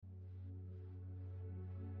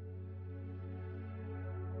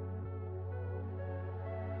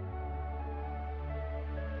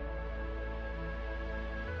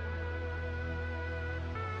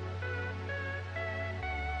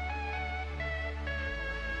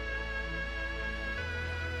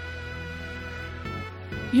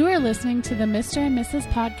You are listening to the Mr. and Mrs.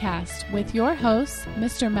 Podcast with your hosts,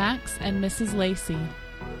 Mr. Max and Mrs. Lacey.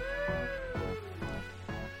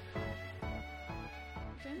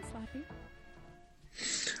 Slappy.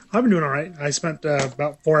 I've been doing all right. I spent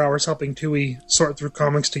about 4 hours helping Tui sort through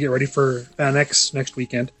comics to get ready for Annex next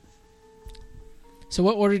weekend. So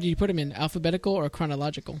what order did you put them in? Alphabetical or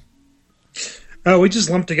chronological? We just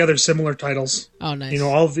lumped together similar titles. Oh, nice. You know,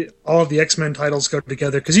 all of the X-Men titles go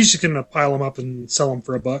together because he's just going to pile them up and sell them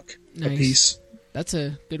for $1 a piece. That's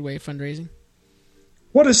a good way of fundraising.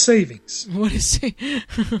 What is savings? What is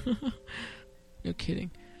No kidding.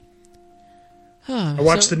 I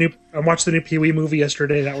watched the new Pee-wee movie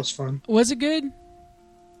yesterday. That was fun. Was it good?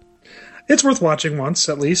 It's worth watching once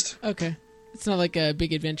at least. Okay. It's not like a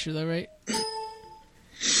big adventure though, right?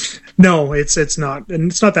 No, it's not,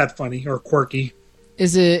 and it's not that funny or quirky.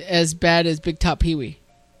 Is it as bad as Big Top Pee-wee?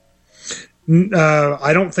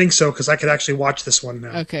 I don't think so because I could actually watch this one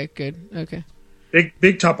now. Okay, good. Okay.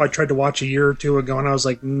 Big Top I tried to watch a year or two ago, and I was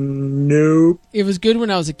like, nope. It was good when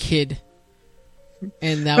I was a kid,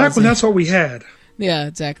 and back when that's what we had. Yeah,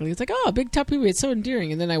 exactly. It's like, oh, Big Top Pee-wee, it's so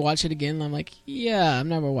endearing, and then I watch it again, and I'm like, yeah, I'm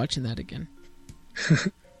never watching that again.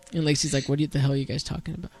 And Lacey's like, what the hell are you guys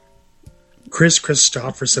talking about? Chris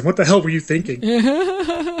Christopherson. What the hell were you thinking?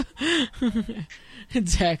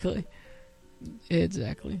 Exactly.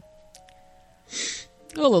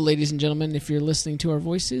 Hello, ladies and gentlemen. If you're listening to our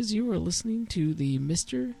voices, you are listening to the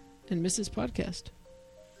Mr. and Mrs. Podcast.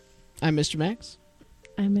 I'm Mr. Max.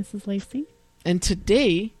 I'm Mrs. Lacey. And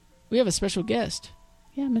today, we have a special guest.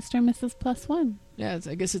 Yeah, Mr. and Mrs. +1. Yeah,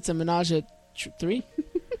 I guess it's a menage at 3.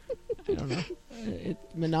 I don't know.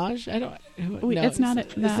 Menage? I don't. No, it's not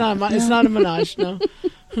a menage. No,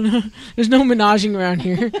 there's no menaging around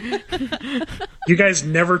here. You guys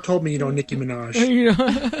never told me you know Nicki Minaj.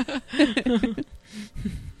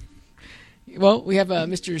 Well, we have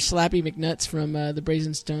Mr. Slappy McNuts from the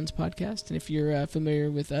Brazen Stones Podcast, and if you're familiar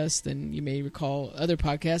with us, then you may recall other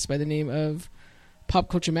podcasts by the name of Pop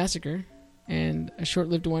Culture Massacre and a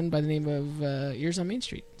short-lived one by the name of Ears on Main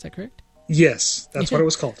Street. Is that correct? Yes, that's what it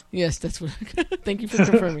was called. Yes, that's what. Thank you for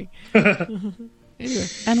confirming. Anyway,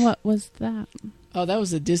 and what was that? Oh, that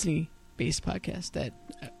was a Disney-based podcast that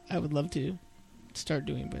I would love to start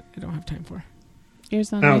doing, but I don't have time for.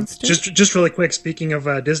 Ears on Main Street. Just really quick. Speaking of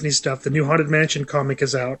Disney stuff, the new Haunted Mansion comic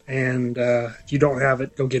is out, and if you don't have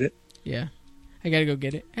it, go get it. Yeah, I gotta go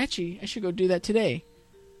get it. Actually, I should go do that today.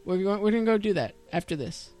 We're gonna go do that after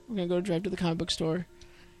this. We're gonna go drive to the comic book store.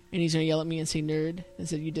 And he's going to yell at me and say nerd. And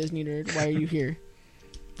say, you Disney nerd, why are you here?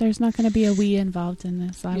 There's not going to be a we involved in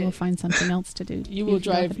this. I will find something else to do. You will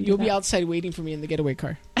drive. You'll be outside waiting for me in the getaway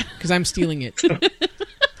car. Because I'm stealing it.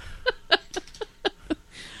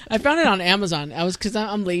 I found it on Amazon. Because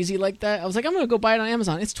I'm lazy like that. I was like, I'm going to go buy it on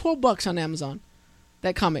Amazon. It's $12 on Amazon.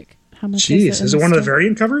 That comic. How much is it one of the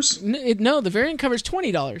variant covers? No, the variant cover is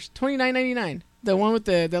 $20. $29.99. The one with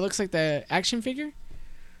that looks like the action figure.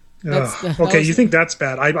 You think that's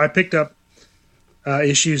bad? I picked up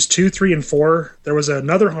issues 2, 3, and 4. There was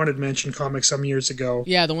another Haunted Mansion comic some years ago.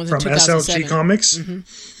 Yeah, the ones from in 2007. SLG Comics. Mm-hmm.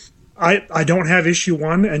 I don't have issue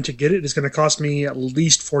 1, and to get it is going to cost me at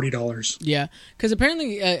least $40. Yeah, because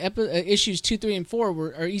apparently issues 2, 3, and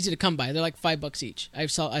 4 are easy to come by. They're like $5 each. I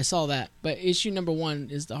saw that, but issue number 1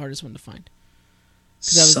 is the hardest one to find.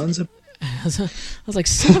 I was like,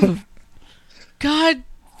 son of God,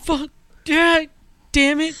 fuck, Dad.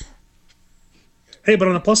 Damn it. Hey, but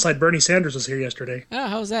on the plus side, Bernie Sanders was here yesterday. Oh,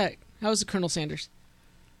 how was that? How was the Colonel Sanders?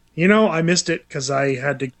 You know, I missed it because I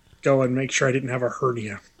had to go and make sure I didn't have a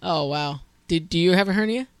hernia. Oh, wow. Do you have a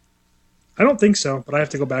hernia? I don't think so, but I have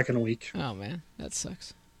to go back in a week. Oh, man. That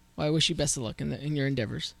sucks. Well, I wish you best of luck in your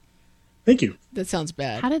endeavors. Thank you. That sounds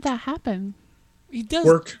bad. How did that happen? He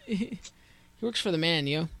does. He works for the man,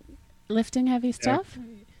 yo. Lifting heavy stuff?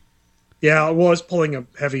 Yeah, well, I was pulling a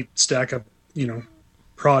heavy stack of,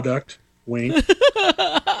 product. Wink.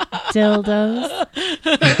 Dildos.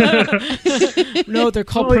 No, they're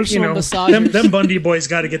called personal massagers. Them Bundy boys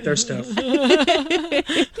got to get their stuff.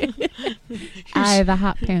 Aye, the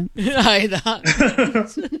hot pants. Aye, the hot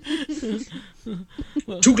pants.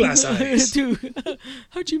 2 glass eyes.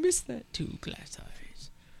 How'd you miss that? 2 glass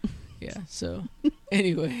eyes. Yeah, so,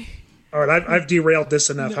 anyway. All right, I've derailed this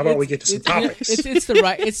enough. How about we get to some topics? It's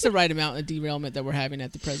the right amount of derailment that we're having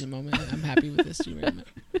at the present moment. I'm happy with this derailment.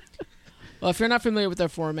 Well, if you're not familiar with our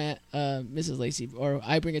format, Mrs. Lacey, or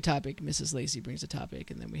I bring a topic, Mrs. Lacey brings a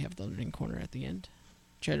topic, and then we have the Learnin Corner at the end.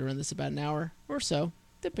 Try to run this about an hour or so,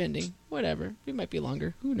 depending. Whatever. It might be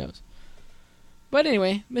longer. Who knows? But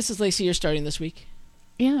anyway, Mrs. Lacey, you're starting this week.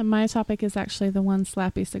 Yeah, my topic is actually the one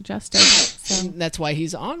Slappy suggested. So. And that's why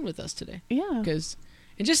he's on with us today. Yeah. Because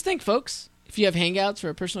And just think, folks, if you have Hangouts or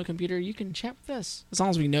a personal computer, you can chat with us. As long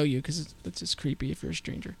as we know you, because it's just creepy if you're a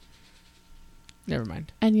stranger. Never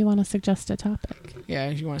mind. And you want to suggest a topic. Yeah,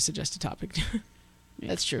 if you want to suggest a topic.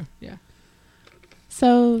 That's true, yeah.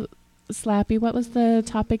 So, Slappy, what was the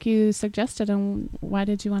topic you suggested, and why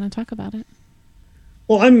did you want to talk about it?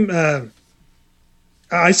 Well,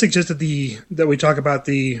 I suggested that we talk about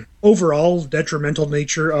the overall detrimental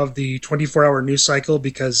nature of the 24-hour news cycle,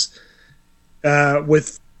 because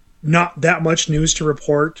with not that much news to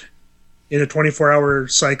report in a 24-hour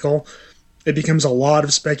cycle, it becomes a lot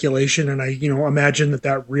of speculation, and I imagine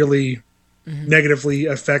that really negatively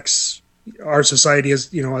affects our society as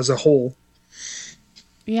a whole.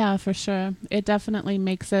 Yeah, for sure. It definitely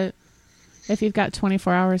makes it, if you've got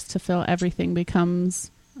 24 hours to fill, everything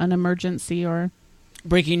becomes an emergency or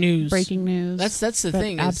breaking news. That's the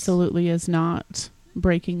thing. Absolutely is not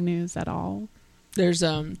breaking news at all. There's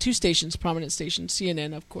two stations, prominent stations,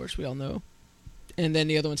 CNN, of course, we all know, and then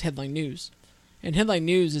the other one's Headline News. And Headline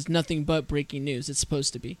News is nothing but breaking news. It's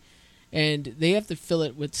supposed to be. And they have to fill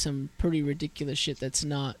it with some pretty ridiculous shit that's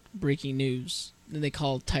not breaking news. And they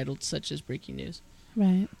call titled such as breaking news.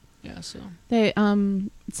 Right. Yeah, so. They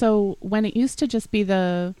so when it used to just be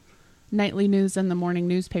the nightly news and the morning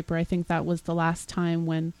newspaper, I think that was the last time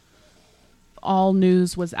when all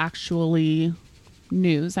news was actually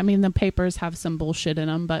news. I mean, the papers have some bullshit in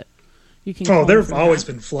them, but you can. Oh, there've always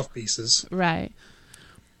been fluff pieces. Right.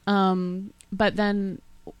 But then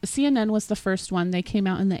CNN was the first one. They came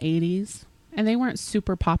out in the 80s, and they weren't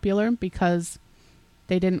super popular because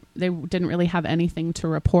they didn't really have anything to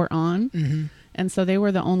report on. Mm-hmm. And so they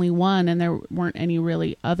were the only one, and there weren't any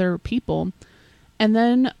really other people. And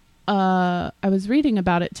then I was reading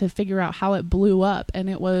about it to figure out how it blew up, and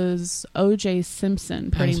it was O.J.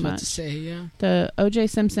 Simpson, pretty much. To say, yeah. The O.J.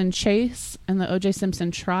 Simpson chase and the O.J.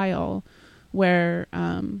 Simpson trial, where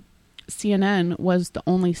CNN was the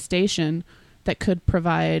only station that could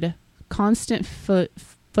provide constant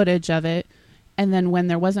footage of it, and then when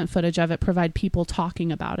there wasn't footage of it, provide people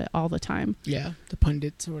talking about it all the time. Yeah, the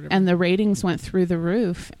pundits or whatever. And the ratings went through the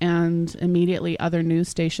roof, and immediately other news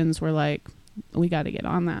stations were like, we got to get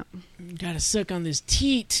on that. We got to suck on this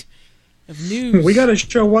teat of news. We got to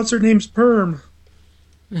show what's-her-name's perm.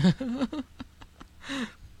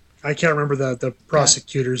 I can't remember the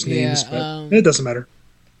prosecutor's names, but it doesn't matter.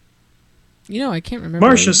 I can't remember.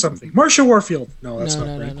 Marsha something. Marsha Warfield. No, that's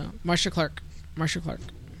not right. No. Marsha Clark.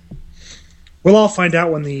 We'll all find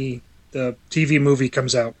out when the TV movie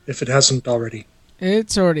comes out, if it hasn't already.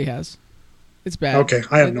 It already has. It's bad. Okay,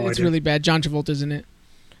 I have no idea. It's really bad. John Travolta's in it.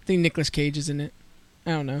 I think Nicolas Cage is in it.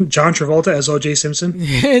 I don't know. John Travolta as O.J. Simpson?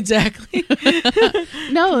 Exactly.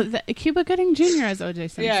 No, Cuba Gooding Jr. as O.J.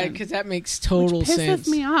 Simpson. Yeah, because that makes total sense.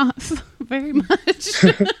 Pisses me off very much.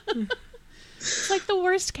 It's like the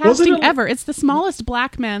worst casting ever. It's the smallest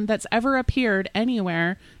black man that's ever appeared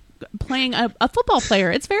anywhere playing a football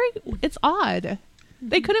player. It's odd.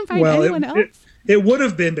 They couldn't find anyone else. It would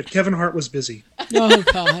have been, but Kevin Hart was busy. Oh,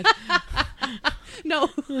 God. No.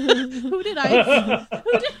 Who did I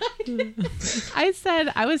I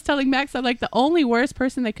said, I was telling Max, I'm like, the only worst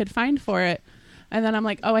person they could find for it. And then I'm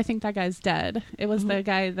like, oh, I think that guy's dead. It was the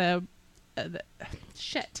guy, the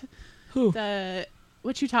shit. Who?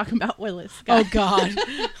 What you talking about, Willis? Guy. Oh, God.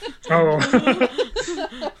 Oh.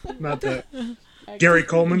 Not that. Gary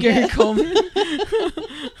Coleman? Gary Coleman.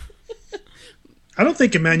 I don't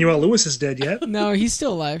think Emmanuel Lewis is dead yet. No, he's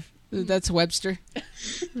still alive. That's Webster.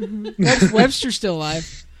 Webster's still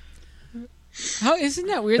alive. How isn't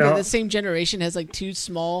that weird that the same generation has like two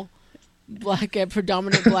small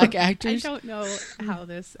predominant black actors? I don't know how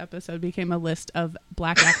this episode became a list of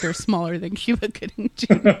black actors smaller than Cuba Gooding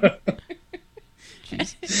Jr.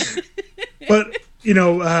 But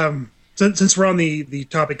since we're on the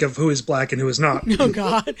topic of who is black and who is not. Oh,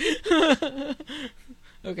 God.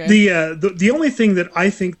 Okay. The only thing that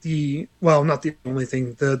I think not the only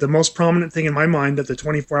thing, the most prominent thing in my mind that the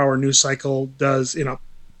 24-hour news cycle does in a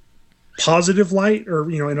positive light, or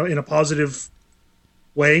in a positive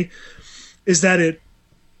way, is that it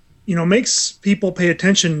makes people pay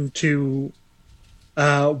attention to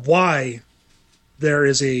why there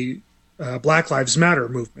is a Black Lives Matter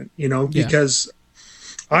movement. Because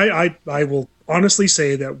I will honestly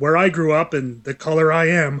say that where I grew up and the color I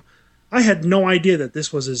am, I had no idea that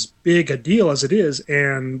this was as big a deal as it is,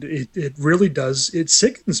 and it really does. It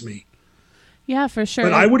sickens me. Yeah, for sure.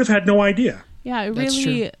 But I would have had no idea. Yeah,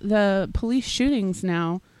 the police shootings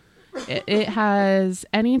now, it has,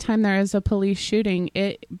 anytime there is a police shooting,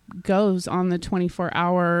 it goes on the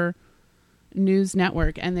 24-hour news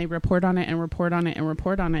network, and they report on it and report on it and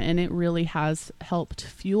report on it, and it really has helped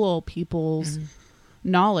fuel people's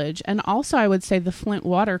knowledge. And also, I would say the Flint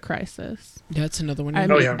water crisis. That's another one.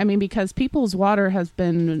 I mean, because people's water has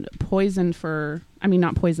been poisoned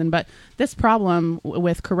not poisoned, but this problem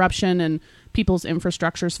with corruption and people's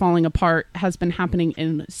infrastructures falling apart has been happening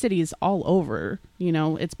in cities all over.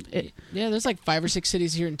 There's like 5 or 6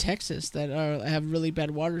 cities here in Texas that have really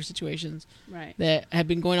bad water situations, right, that have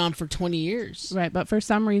been going on for 20 years. Right, but for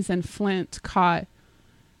some reason, Flint caught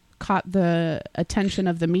the attention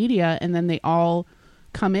of the media, and then they all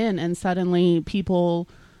come in, and suddenly people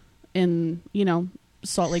in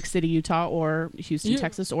Salt Lake City, Utah, or Houston,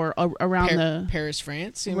 Texas, or around Paris,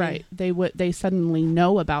 France, right? They suddenly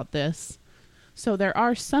know about this. So there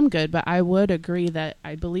are some good, but I would agree that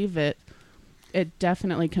I believe it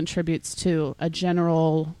definitely contributes to a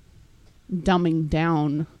general dumbing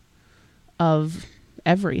down of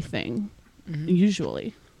everything,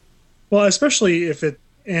 usually. Well, especially if it,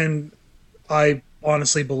 and I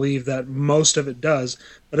honestly believe that most of it does,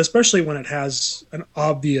 but especially when it has an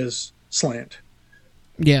obvious slant.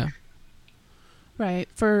 Yeah. Right.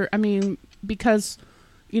 Because,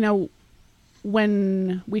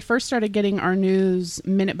 when we first started getting our news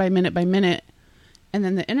minute by minute by minute, and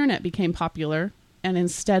then the internet became popular, and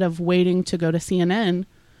instead of waiting to go to CNN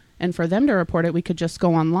and for them to report it, we could just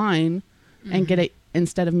go online and get it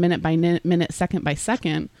instead of minute by minute, second by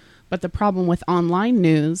second. But the problem with online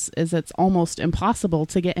news is it's almost impossible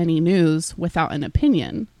to get any news without an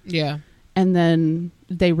opinion. Yeah. And then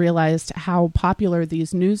they realized how popular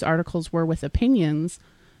these news articles were with opinions.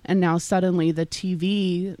 And now suddenly the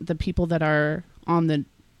people that are on the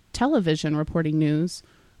television reporting news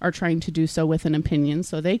are trying to do so with an opinion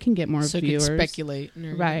so they can get more viewers. So speculate.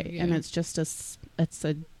 Right. Yeah. And it's just it's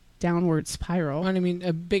a downward spiral. I mean,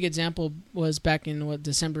 a big example was back in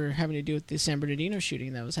December, having to do with the San Bernardino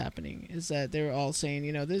shooting that was happening, is that they were all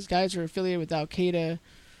saying, these guys are affiliated with Al Qaeda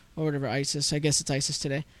or whatever, ISIS. I guess it's ISIS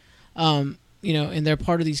today. And they're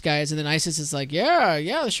part of these guys, and then ISIS is like,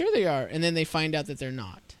 yeah, sure they are, and then they find out that they're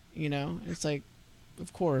not. It's like,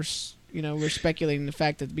 of course, we're speculating the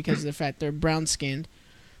fact that because of the fact they're brown skinned,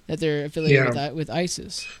 that they're affiliated with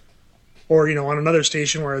ISIS. Or on another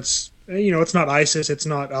station where it's it's not ISIS, it's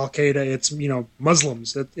not Al Qaeda, it's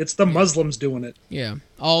Muslims. It's the Muslims doing it. Yeah,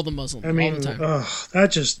 all the Muslims. I mean, all the time.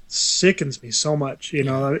 That just sickens me so much.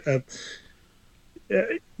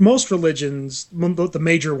 Most religions, the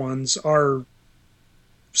major ones, are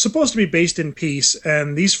supposed to be based in peace,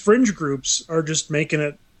 and these fringe groups are just making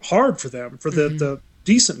it hard for them, for the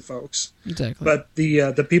decent folks. Exactly. But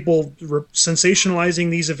the people sensationalizing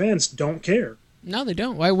these events don't care. No, they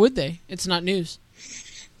don't. Why would they? It's not news.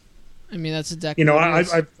 I mean, that's exactly what it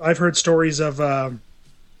is. I've heard stories of,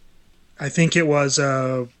 I think it was,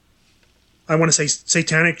 I want to say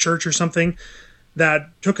Satanic Church or something, that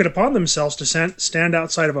took it upon themselves to stand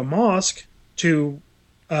outside of a mosque to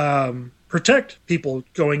protect people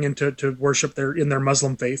going into to worship in their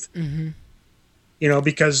Muslim faith.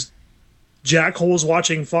 Because jackholes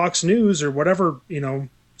watching Fox News or whatever,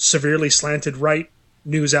 severely slanted right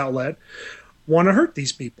news outlet want to hurt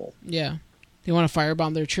these people. Yeah. They want to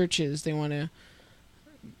firebomb their churches. They want to,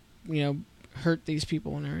 hurt these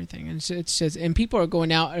people and everything. And it's just, and people are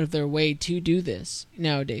going out of their way to do this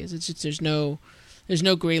nowadays. It's just, there's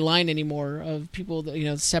no gray line anymore of people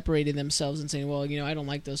that, separating themselves and saying, well, I don't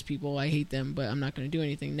like those people. I hate them, but I'm not going to do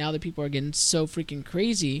anything. Now that people are getting so freaking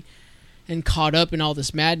crazy and caught up in all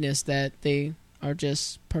this madness that they are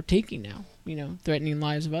just partaking now, threatening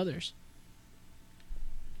lives of others.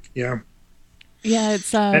 Yeah. Yeah,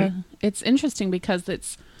 it's interesting because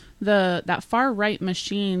it's that far right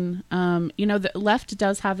machine. The left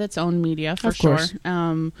does have its own media for sure.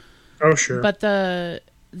 Sure. But the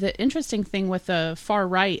interesting thing with the far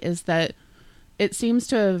right is that it seems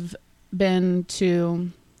to have been to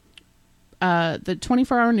the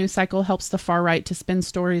 24-hour news cycle helps the far right to spin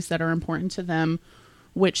stories that are important to them,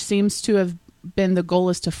 which seems to have been the goal,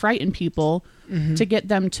 is to frighten people to get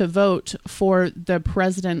them to vote for the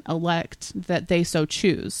president-elect that they so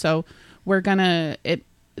choose. So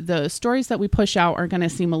the stories that we push out are going to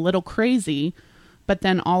seem a little crazy, but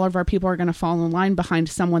then all of our people are going to fall in line behind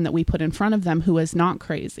someone that we put in front of them who is not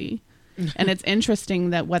crazy. And it's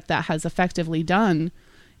interesting that what that has effectively done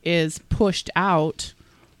is pushed out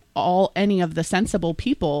any of the sensible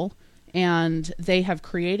people, and they have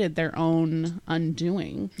created their own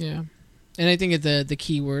undoing. Yeah. And I think the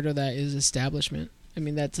key word of that is establishment. I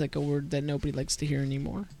mean, that's like a word that nobody likes to hear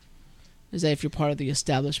anymore. Is that if you're part of the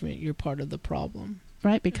establishment, you're part of the problem.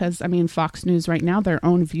 Right, because, Fox News right now, their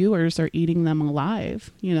own viewers are eating them alive,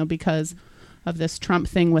 because of this Trump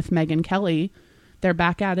thing with Megyn Kelly. they're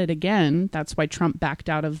back at it again. That's why Trump backed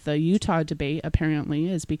out of the Utah debate, apparently,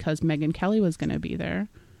 is because Megyn Kelly was going to be there.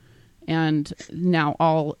 And now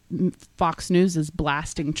all Fox News is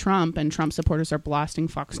blasting Trump, and Trump supporters are blasting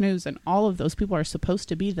Fox News, and all of those people are supposed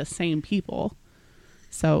to be the same people.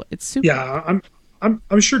 So it's super. Yeah,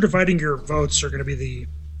 I'm sure dividing your votes are going to be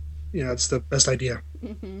it's the best idea.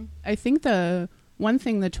 Mm-hmm. I think the one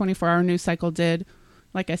thing the 24-hour news cycle did,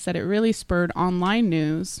 like I said, it really spurred online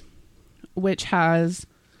news, which has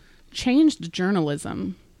changed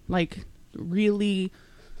journalism, like really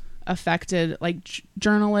affected, like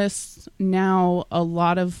journalists now on a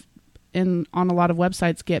lot of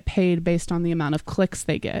websites get paid based on the amount of clicks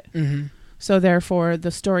they get. Mm-hmm. So therefore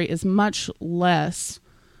the story is much less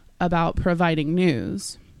about providing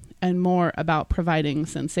news and more about providing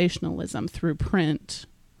sensationalism through print,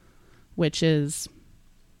 which is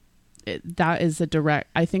I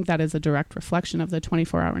think that is a direct reflection of the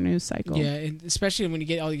 24-hour news cycle. Yeah, and especially when you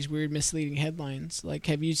get all these weird misleading headlines, like,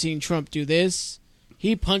 have you seen Trump do this?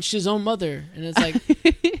 He punched his own mother. And it's like,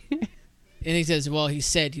 and he says, well, he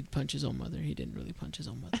said he'd punch his own mother. He didn't really punch his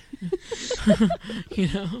own mother.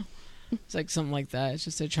 It's like something like that. It's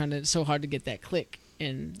just they're trying to, so hard to get that click.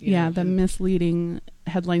 And the misleading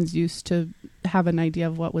headlines used to have an idea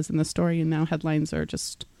of what was in the story, and now headlines are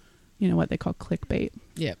just, what they call clickbait.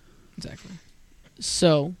 Yep, exactly.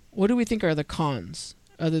 So, what do we think are the cons,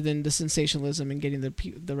 other than the sensationalism and getting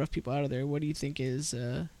the rough people out of there? What do you think is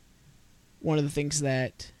one of the things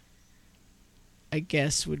that I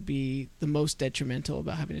guess would be the most detrimental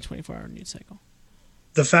about having a 24-hour news cycle?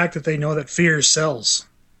 The fact that they know that fear sells.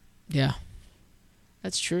 Yeah,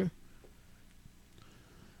 that's true.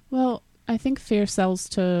 Well, I think fear sells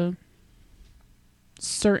to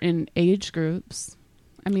certain age groups.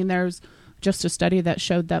 I mean, there's just a study that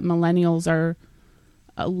showed that millennials are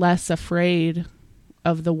less afraid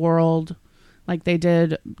of the world. Like they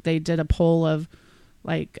did a poll of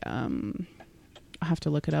like, I have to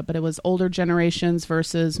look it up, but it was older generations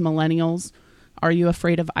versus millennials. Are you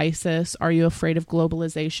afraid of ISIS? Are you afraid of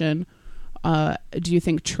globalization? Do you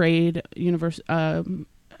think universal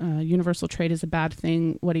trade is a bad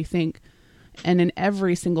thing? What do you think? And in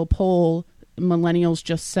every single poll, millennials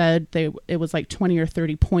just said it was like 20 or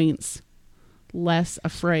 30 points less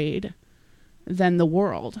afraid than the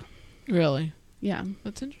world. Really? Yeah.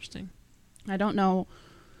 That's interesting. I don't know.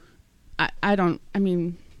 I don't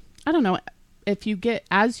know if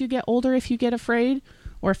as you get older, if you get afraid,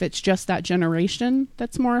 or if it's just that generation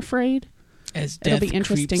that's more afraid. As death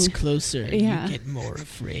creeps closer, you get more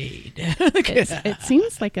afraid. It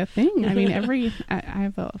seems like a thing. I mean, I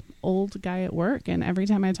have an old guy at work, and every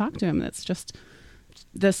time I talk to him, it's just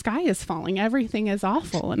the sky is falling. Everything is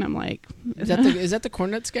awful, and I'm like, is that the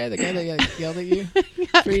corn nuts guy? The guy that yelled at you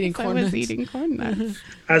for eating corn nuts? I was eating corn nuts.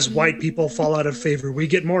 As white people fall out of favor, we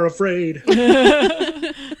get more afraid.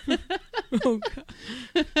 Oh, God.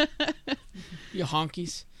 You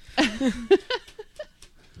honkies.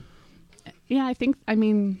 Yeah,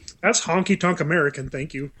 that's honky tonk American.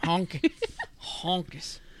 Thank you.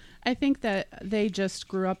 Honkies. I think that they just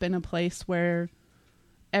grew up in a place where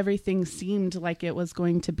everything seemed like it was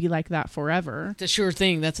going to be like that forever. It's a sure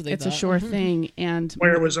thing. That's what they thought. It's a sure thing. And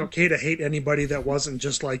where it was okay to hate anybody that wasn't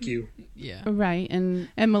just like you. Yeah. Right. And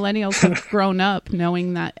millennials have grown up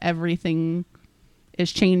knowing that everything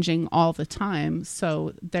is changing all the time.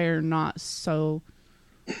 So they're not so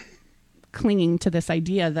clinging to this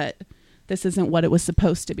idea that this isn't what it was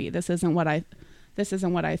supposed to be. This isn't what I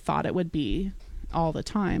thought it would be all the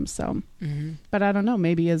time. So, But I don't know.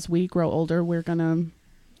 Maybe as we grow older, we're gonna.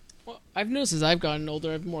 Well, I've noticed as I've gotten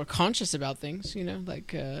older, I'm more conscious about things.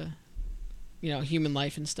 Like human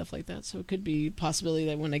life and stuff like that. So it could be a possibility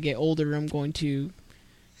that when I get older, I'm going to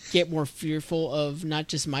get more fearful of not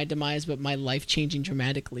just my demise, but my life changing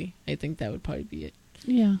dramatically. I think that would probably be it.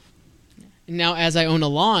 Yeah. Now, as I own a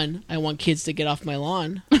lawn, I want kids to get off my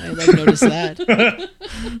lawn. I've noticed that.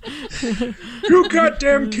 You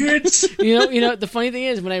goddamn kids! The funny thing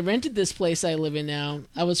is, when I rented this place I live in now,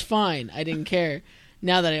 I was fine. I didn't care.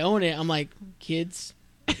 Now that I own it, I'm like, kids.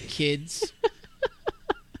 I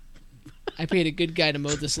paid a good guy to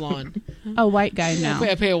mow this lawn. A white guy now.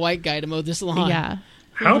 I pay a white guy to mow this lawn. Yeah.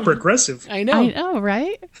 How progressive. I know,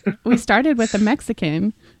 right? We started with a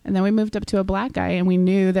Mexican, and then we moved up to a black guy, and we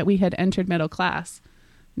knew that we had entered middle class.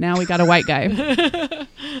 Now we got a white guy.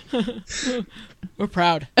 We're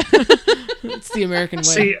proud. It's the American way.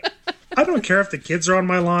 See, I don't care if the kids are on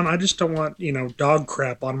my lawn. I just don't want, dog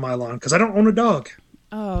crap on my lawn because I don't own a dog.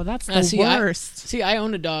 Oh, that's the worst. I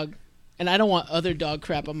own a dog, and I don't want other dog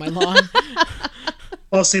crap on my lawn.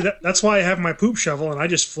 Well, see, that's why I have my poop shovel, and I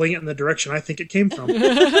just fling it in the direction I think it came from.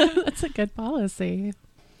 That's a good policy.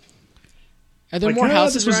 Are there more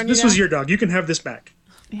houses around you This now? was your dog. You can have this back.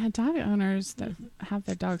 Yeah, dog owners that have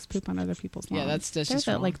their dogs poop on other people's lawns. Yeah, that's just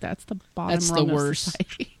They're wrong. like that's the bottom That's the rung of worst.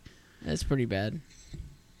 society. That's pretty bad.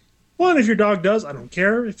 Well, and if your dog does, I don't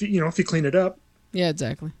care if if you clean it up. Yeah,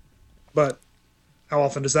 exactly. But how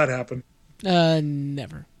often does that happen?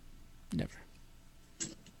 Never. No.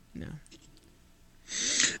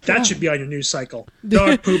 That should be on your news cycle.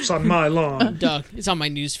 Dog poops on my lawn. Dog. It's on my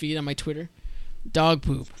news feed on my Twitter. Dog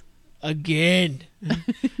poop. Again.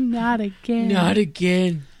 Not again. Not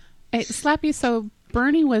again. Hey, Slappy, so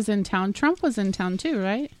Bernie was in town. Trump was in town too,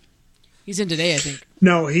 right? He's in today, I think.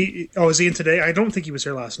 No, is he in today? I don't think he was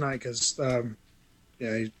here last night because, I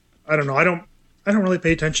don't know. I don't really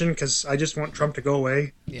pay attention because I just want Trump to go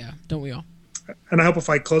away. Yeah, don't we all? And I hope if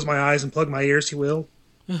I close my eyes and plug my ears, he will.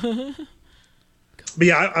 But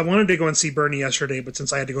yeah, I wanted to go and see Bernie yesterday, but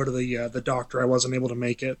since I had to go to the doctor, I wasn't able to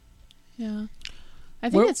make it. Yeah. I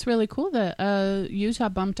think it's really cool that Utah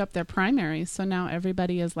bumped up their primaries, so now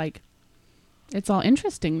everybody is like, it's all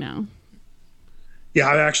interesting now. Yeah,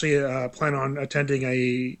 I actually plan on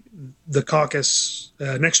attending the caucus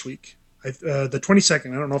next week, the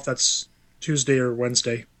 22nd. I don't know if that's Tuesday or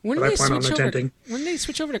Wednesday, but I plan on attending. When did they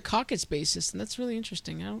switch over to caucus basis? And that's really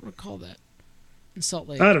interesting. I don't recall that in Salt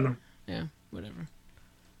Lake. I don't know. Yeah, whatever.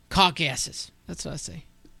 Caucasus. That's what I say.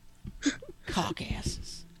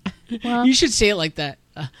 Caucasus. Well, You should say it like that.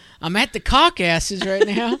 I'm at the Caucasus right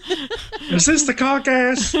now. Is this the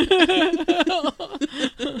caucus?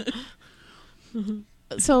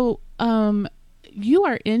 so you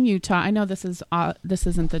are in Utah. I know this isn't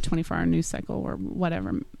the 24-hour news cycle or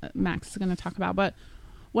whatever Max is going to talk about, but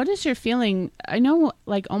what is your feeling? I know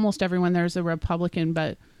like almost everyone there's a Republican,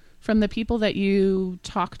 but from the people that you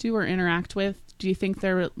talk to or interact with, do you think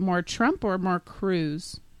they're more Trump or more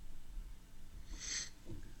Cruz?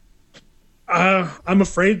 I'm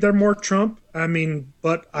afraid they're more Trump. I mean,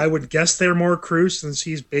 but I would guess they're more Cruz since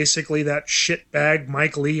he's basically that shitbag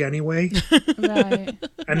Mike Lee anyway. Right.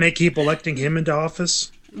 And they keep electing him into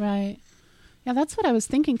office. Right. Yeah, that's what I was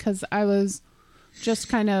thinking because I was just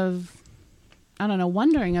kind of, I don't know,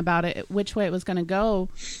 wondering about it, which way it was going to go.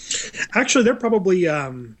 Actually, they're probably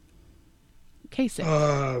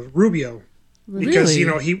Kasich. Rubio. Because,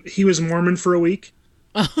 he was Mormon for a week.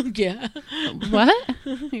 Oh, yeah. What?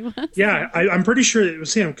 He was? Yeah, I'm pretty sure it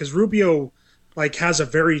was him because Rubio has a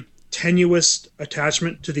very tenuous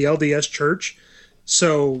attachment to the LDS Church.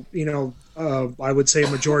 So, I would say a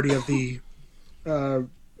majority of the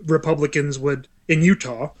Republicans would, in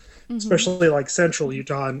Utah, especially like central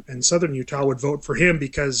Utah and southern Utah, would vote for him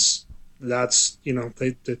because that's,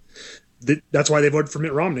 that's why they voted for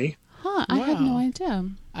Mitt Romney. Huh, I had no idea.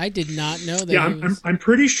 I did not know that. Yeah, I'm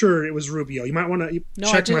pretty sure it was Rubio. You might want to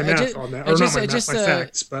check my math on that. Or not my math, my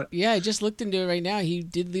facts. But yeah, I just looked into it right now. He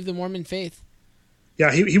did leave the Mormon faith.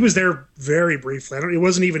 Yeah, he was there very briefly. It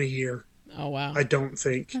wasn't even a year. Oh, wow. I don't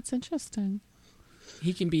think. That's interesting.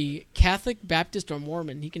 He can be Catholic, Baptist, or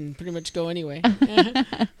Mormon. He can pretty much go anyway.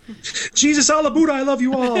 Jesus, Allah, Buddha, I love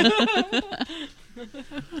you all.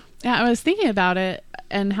 Yeah, I was thinking about it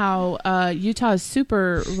and how Utah is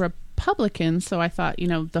super Republican. So I thought,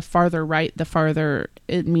 the farther right, the farther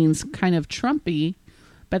it means kind of Trumpy.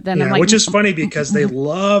 But then I'm like, which is funny because they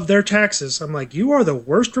love their taxes. I'm like, you are the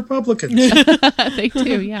worst Republicans. They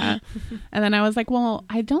do, yeah. And then I was like, well,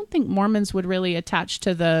 I don't think Mormons would really attach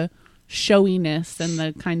to the showiness and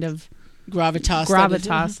the kind of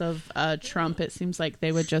gravitas of Trump. It seems like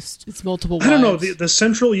they would just... It's multiple wives. I don't know. The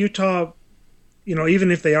central Utah,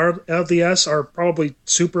 even if they are LDS, are probably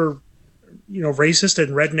super, racist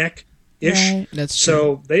and redneck-ish. Right. That's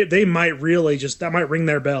true. So they might really that might ring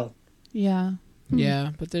their bell. Yeah.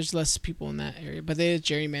 Yeah, but there's less people in that area. But they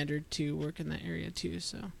gerrymandered to work in that area too,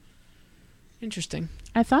 so interesting.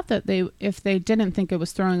 I thought that if they didn't think it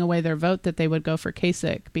was throwing away their vote, that they would go for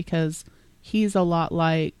Kasich because he's a lot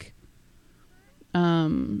like,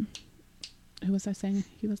 who was I saying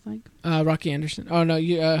he was like? Rocky Anderson. Oh no,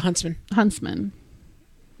 Huntsman. Huntsman.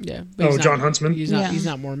 Yeah. But John Huntsman. He's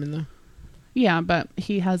not Mormon though. Yeah, but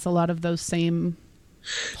he has a lot of those same.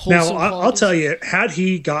 Now, I'll tell you, had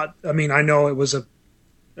he got, I know it was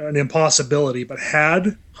an impossibility, but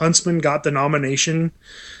had Huntsman got the nomination,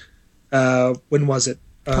 when was it?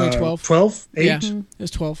 2012. 12? 8? Yeah, it was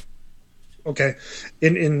 12. Okay.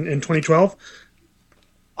 In 2012,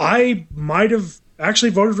 I might have actually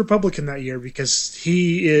voted Republican that year because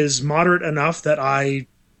he is moderate enough that I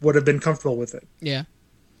would have been comfortable with it. Yeah.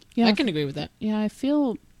 Yeah, I can agree with that. Yeah, I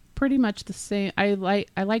feel pretty much the same. I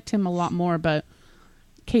liked him a lot more, but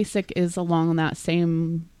Kasich is along that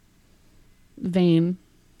same vein.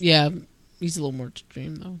 Yeah, he's a little more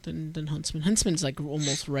extreme though than Huntsman. Huntsman's like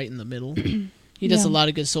almost right in the middle. He does a lot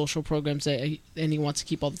of good social programs, and he wants to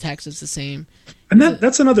keep all the taxes the same. And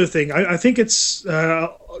that's another thing. I think it's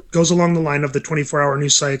goes along the line of the 24-hour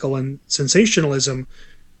news cycle and sensationalism.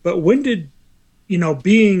 But when did,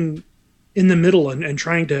 being in the middle and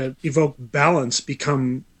trying to evoke balance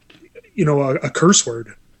become, a curse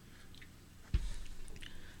word?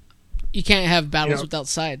 You can't have battles without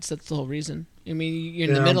sides. That's the whole reason. I mean, you're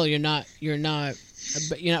in the middle. You're not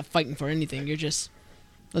fighting for anything. You're just,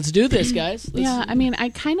 let's do this, guys. I mean, I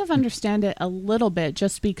kind of understand it a little bit,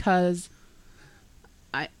 just because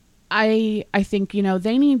I think,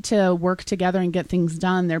 they need to work together and get things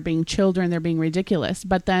done. They're being children. They're being ridiculous.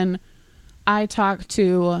 But then I talk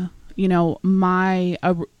to,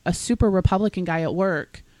 a super Republican guy at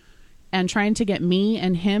work, and trying to get me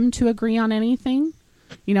and him to agree on anything,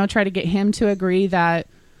 try to get him to agree that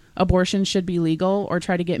abortion should be legal, or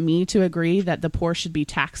try to get me to agree that the poor should be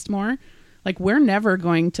taxed more. Like, we're never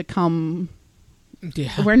going to come.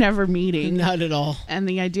 Yeah. We're never meeting. Not at all. And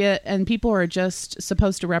the idea, and people are just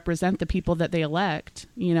supposed to represent the people that they elect,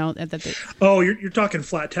 you're talking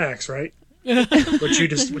flat tax, right? what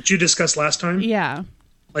you discussed last time? Yeah.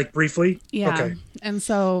 Like briefly? Yeah. Okay. And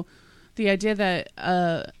so the idea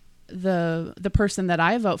that the person that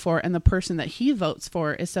I vote for and the person that he votes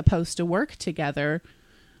for is supposed to work together,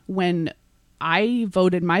 when I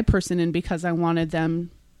voted my person in because I wanted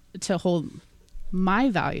them to hold my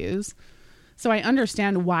values. So I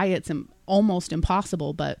understand why it's almost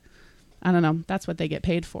impossible, but I don't know. That's what they get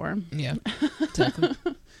paid for. Yeah, exactly.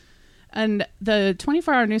 And the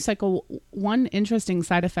 24-hour news cycle, one interesting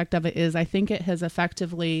side effect of it is I think it has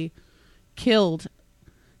effectively killed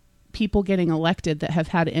people getting elected that have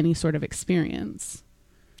had any sort of experience.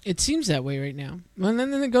 It seems that way right now. Well, and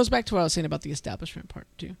then it goes back to what I was saying about the establishment part,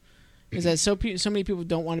 too. Is that so many people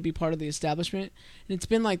don't want to be part of the establishment, and it's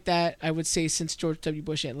been like that, I would say, since George W.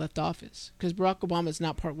 Bush had left office. Because Barack Obama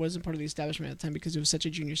wasn't part of the establishment at the time because he was such a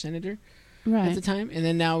junior senator at the time. And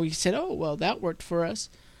then now he said, oh, well, that worked for us.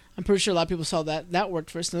 I'm pretty sure a lot of people saw that worked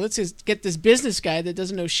for us. Now let's just get this business guy that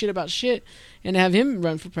doesn't know shit about shit and have him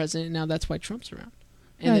run for president. And now that's why Trump's around.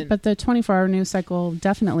 Right, but the 24-hour news cycle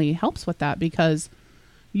definitely helps with that, because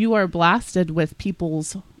you are blasted with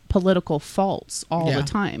people's political faults all the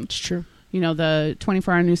time. It's true. The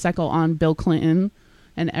 24-hour news cycle on Bill Clinton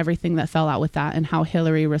and everything that fell out with that, and how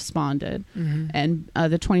Hillary responded, and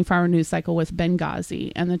the 24-hour news cycle with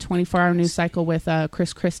Benghazi, and the 24-hour news cycle with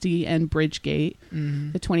Chris Christie and Bridgegate.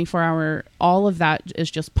 The 24-hour, all of that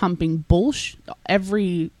is just pumping bullshit,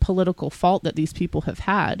 every political fault that these people have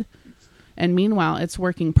had. And meanwhile, it's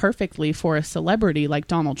working perfectly for a celebrity like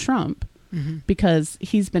Donald Trump, because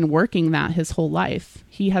he's been working that his whole life.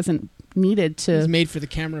 He hasn't needed to... He's made for the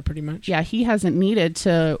camera, pretty much. Yeah, he hasn't needed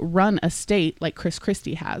to run a state like Chris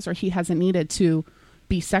Christie has, or he hasn't needed to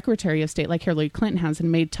be Secretary of State like Hillary Clinton has and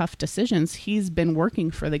made tough decisions. He's been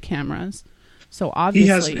working for the cameras. So obviously...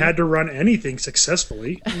 He hasn't had to run anything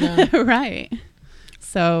successfully. No. Right.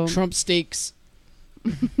 So... Trump stakes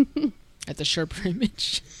at the Sherpa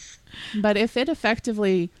image. But if it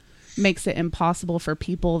effectively makes it impossible for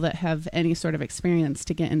people that have any sort of experience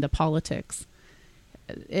to get into politics,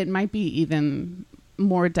 it might be even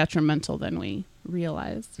more detrimental than we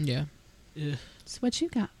realize. Yeah. So what you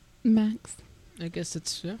got, Max? I guess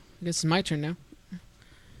it's my turn now.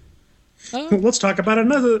 Let's talk about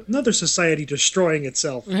another society destroying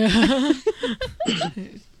itself.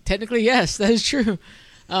 Technically, yes, that is true.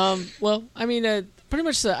 Well, I mean, pretty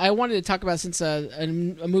much I wanted to talk about, since a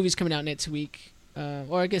movie's coming out next week,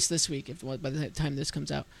 or I guess this week, by the time this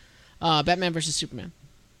comes out, Batman vs. Superman.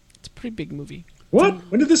 It's a pretty big movie. What?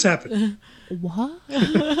 When did this happen? What?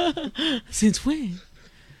 Since when?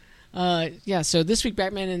 Yeah, so this week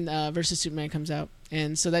Batman and versus Superman comes out,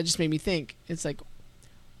 and so that just made me think. It's like,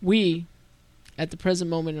 we, at the present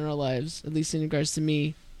moment in our lives, at least in regards to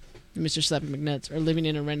me and Mr. Slappy McNuts, are living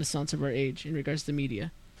in a renaissance of our age in regards to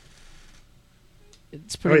media.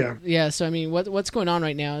 It's pretty. Oh, yeah. So I mean, what's going on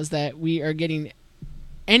right now is that we are getting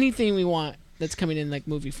anything we want that's coming in like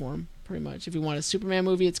movie form, pretty much. If you want a Superman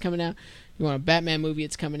movie, it's coming out. If you want a Batman movie,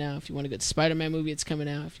 it's coming out. If you want a good Spider-Man movie, it's coming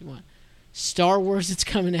out. If you want Star Wars, it's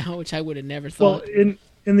coming out, which I would have never thought. Well,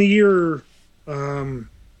 in the year in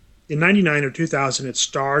 99 or 2000, it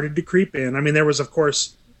started to creep in. I mean, there was, of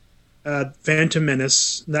course, Phantom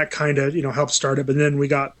Menace, that kind of helped start it, but then we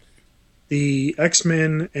got the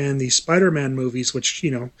X-Men and the Spider-Man movies, which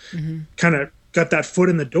kind of got that foot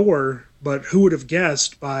in the door. But who would have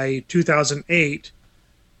guessed by 2008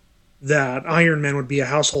 that Iron Man would be a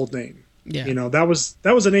household name? Yeah. You know, that was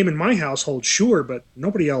a name in my household, sure, but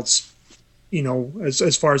nobody else, you know,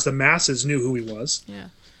 as far as the masses knew who he was. Yeah.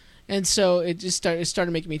 And so it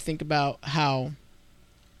started making me think about how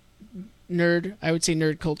I would say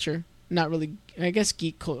nerd culture, not really, I guess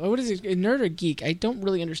geek culture. What is it, nerd or geek? I don't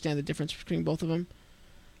really understand the difference between both of them.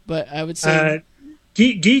 But I would say...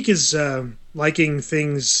 Geek is liking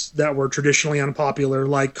things that were traditionally unpopular,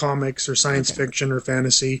 like comics or science fiction or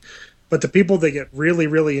fantasy. But the people that get really,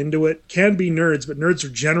 really into it can be nerds, but nerds are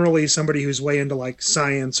generally somebody who's way into like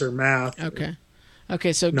science or math.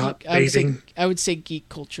 Okay, so not geek, I would say geek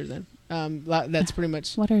culture then. That's pretty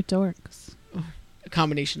much... What are dorks? A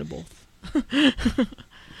combination of both.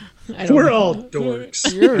 We're all dorks.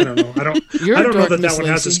 I don't know. I don't know that one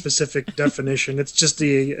has a specific definition. It's just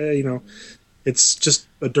it's just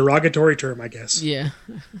a derogatory term, I guess. Yeah.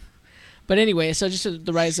 But anyway, so just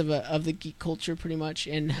the rise of the geek culture, pretty much,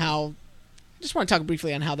 and how. Just want to talk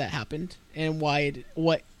briefly on how that happened and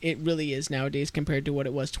what it really is nowadays compared to what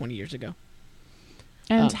it was 20 years ago.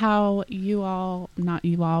 And how you all, not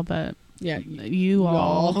you all, but you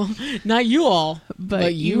all, not you all,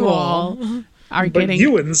 but you all are getting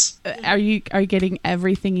are getting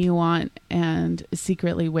everything you want and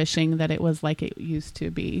secretly wishing that it was like it used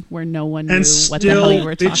to be, where no one knew what the hell you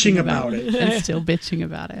were talking about it, and still bitching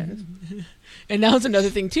about it. And now it's another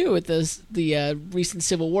thing too with the recent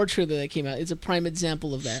Civil War trailer that came out. It's a prime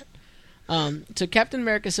example of that. So Captain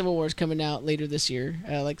America: Civil War is coming out later this year,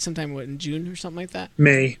 like sometime in June or something like that.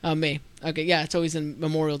 May. May. Okay, yeah, it's always in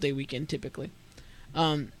Memorial Day weekend typically.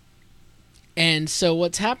 And so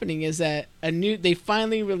what's happening is that they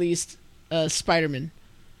finally released Spider-Man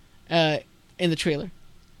in the trailer.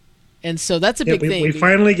 And so that's a big thing. We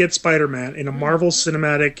finally get Spider-Man in a Marvel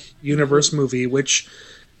Cinematic Universe movie, which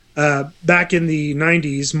back in the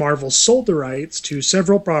 90s, Marvel sold the rights to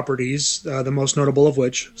several properties, the most notable of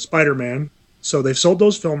which, Spider-Man. So they've sold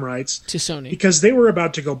those film rights to Sony because they were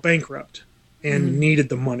about to go bankrupt and needed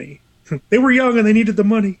the money. They were young and they needed the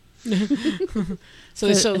money. So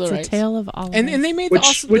they sold the rights. It's a tale of all. And they made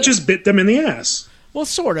which has bit them in the ass. Well,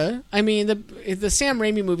 sorta. I mean, the Sam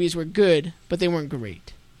Raimi movies were good, but they weren't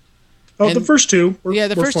great. Oh, the first two were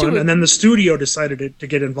first fun, two and then the studio decided to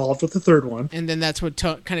get involved with the third one. And then that's what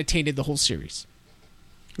kind of tainted the whole series.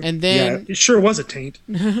 And then it sure was a taint.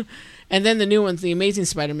 And then the new ones, the Amazing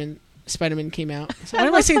Spider-Man came out. So why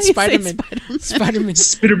am I saying Spider-Man? Spider-Man.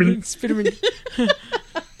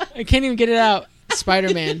 I can't even get it out.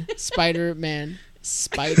 Spider-Man.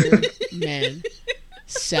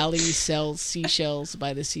 Sally sells seashells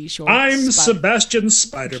by the seashore. I'm Sebastian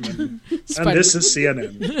Spider-Man, and this is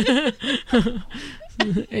CNN.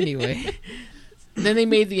 Anyway, then they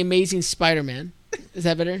made the Amazing Spider-Man. Is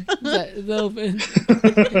that better?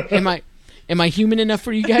 Am I human enough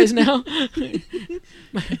for you guys now?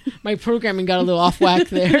 My programming got a little off whack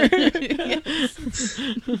there.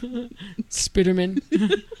 Spiderman.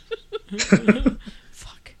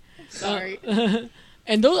 Fuck. Sorry.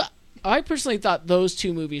 And those, I personally thought those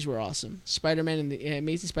two movies were awesome. Spider-Man and the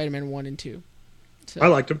Amazing Spider-Man 1 and 2. So, I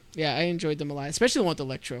liked them. Yeah, I enjoyed them a lot, especially the one with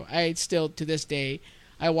Electro. I still, to this day,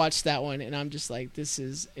 I watched that one and I'm just like, this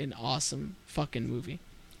is an awesome fucking movie.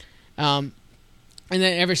 And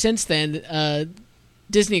then ever since then,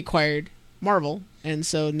 Disney acquired Marvel, and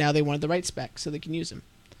so now they wanted the rights back so they can use them.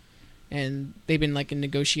 And they've been like in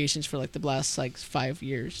negotiations for like the last 5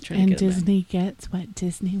 years trying to get them back. Disney gets what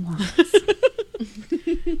Disney wants.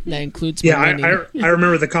 That includes I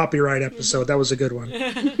remember the copyright episode. That was a good one.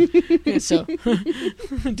 Yeah, so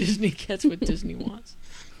Disney gets what Disney wants.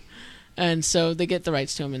 And so they get the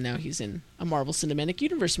rights to him, and now he's in a Marvel Cinematic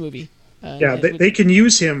Universe movie. They can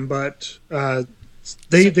use him, but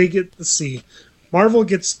they get, let's see, Marvel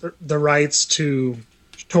gets the rights to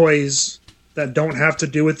toys that don't have to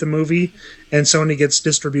do with the movie, and Sony gets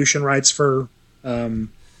distribution rights for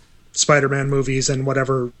Spider-Man movies and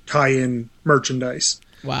whatever tie-in merchandise.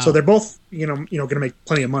 Wow! So they're both, going to make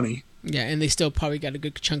plenty of money. Yeah, and they still probably got a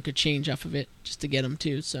good chunk of change off of it just to get them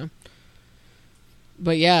too. So,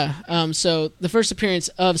 but yeah, so the first appearance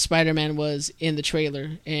of Spider-Man was in the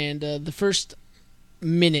trailer, and the first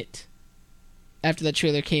minute after that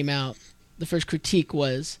trailer came out, the first critique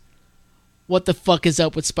was, "What the fuck is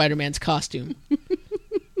up with Spider-Man's costume?"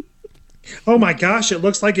 Oh my gosh! It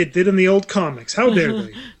looks like it did in the old comics. How dare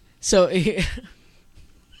they? So it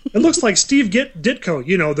looks like Steve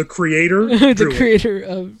Ditko, the creator. The creator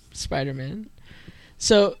of Spider-Man.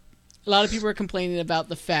 So a lot of people are complaining about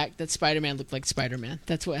the fact that Spider-Man looked like Spider-Man.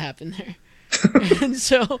 That's what happened there. And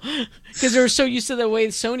so, because they were so used to the way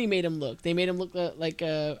Sony made him look. They made him look like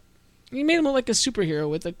a superhero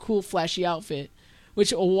with a cool, flashy outfit.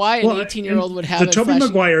 Which why an 18-year-old would have the Tobey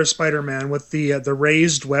Maguire Spider-Man with the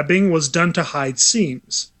raised webbing was done to hide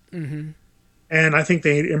seams. Mm-hmm. And I think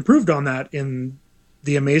they improved on that in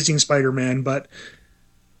the Amazing Spider-Man. But,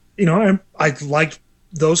 you know, I liked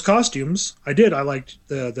those costumes. I did. I liked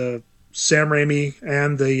the Sam Raimi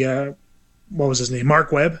and the, what was his name?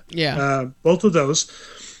 Mark Webb. Yeah. Both of those.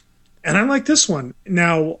 And I like this one.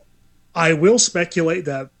 Now, I will speculate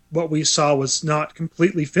that what we saw was not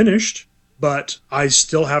completely finished, but I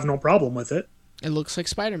still have no problem with it. It looks like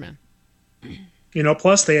Spider-Man. You know,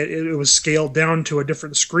 plus it was scaled down to a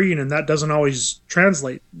different screen, and that doesn't always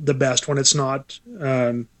translate the best when it's not,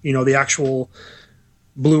 you know, the actual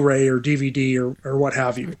Blu-ray or DVD or what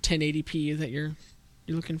have you. Or 1080p that you're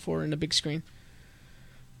looking for in a big screen.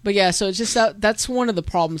 But yeah, so it's just that's one of the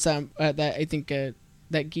problems that I think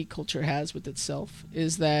that geek culture has with itself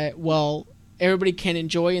is that, well, everybody can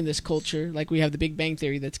enjoy in this culture. Like we have the Big Bang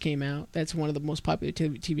Theory that's came out. That's one of the most popular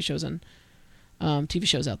TV shows on TV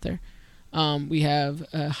shows out there. We have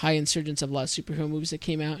a high insurgence of a lot of superhero movies that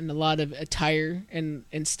came out, and a lot of attire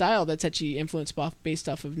and style that's actually influenced based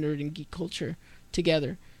off of nerd and geek culture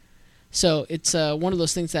together. So it's one of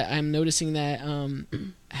those things that I'm noticing that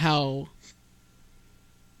how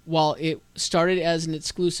while it started as an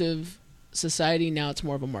exclusive society, now it's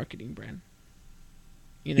more of a marketing brand.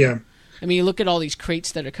 You know? Yeah. I mean, you look at all these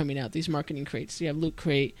crates that are coming out, these marketing crates. You have Loot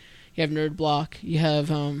Crate, you have Nerd Block, you have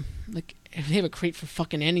like they have a crate for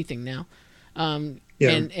fucking anything now. Yeah.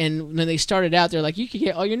 And when they started out, they're like, you can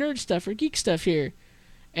get all your nerd stuff or geek stuff here,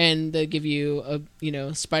 and they give you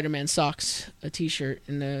Spider-Man socks, a T-shirt,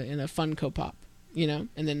 and a Funko Pop, you know,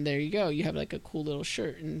 and then there you go. You have like a cool little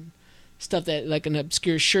shirt and stuff that like an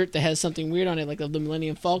obscure shirt that has something weird on it, like the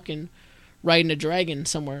Millennium Falcon riding a dragon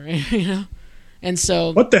somewhere, you know. And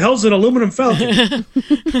so, what the hell's an aluminum falcon?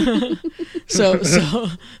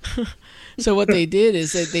 So what they did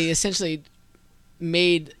is that they essentially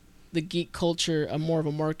made the geek culture more of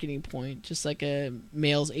a marketing point, just like a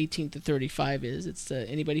males 18 to 35 is. It's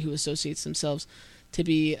anybody who associates themselves to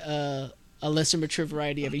be a lesser mature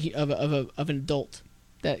variety of an adult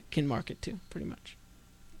that can market to, pretty much.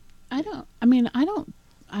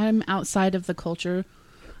 I'm outside of the culture.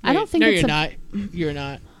 No, I don't think you're not. You're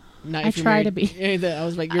not. Not I try to be. I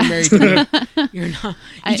was like, you're married to me. You're not.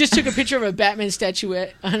 You just took a picture of a Batman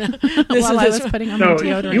statuette. While I was putting on my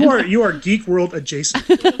deodorant. You are Geek World adjacent.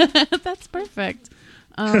 That's perfect.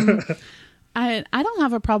 I don't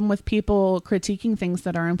have a problem with people critiquing things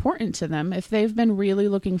that are important to them. If they've been really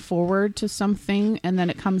looking forward to something and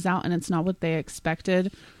then it comes out and it's not what they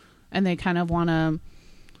expected and they kind of want to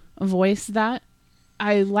voice that,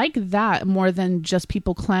 I like that more than just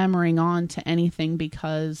people clamoring on to anything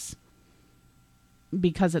because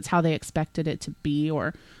it's how they expected it to be,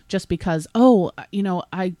 or just because,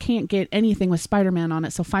 I can't get anything with Spider-Man on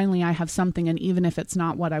it, so finally I have something, and even if it's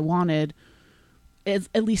not what I wanted,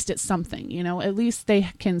 at least it's something, at least they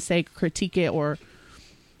can say critique it,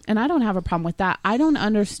 and I don't have a problem with that. I don't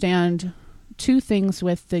understand two things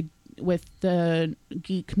with the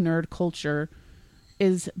geek nerd culture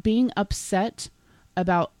is being upset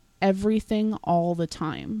about everything all the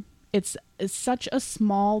time. It's such a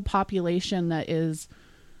small population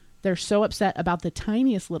they're so upset about the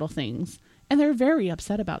tiniest little things, and they're very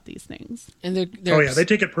upset about these things. And they're they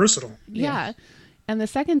take it personal. Yeah. And the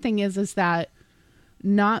second thing is that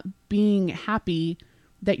not being happy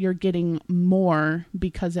that you're getting more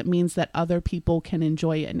because it means that other people can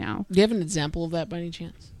enjoy it now. Do you have an example of that by any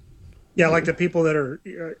chance? Yeah, like the people that are...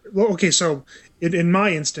 okay, so in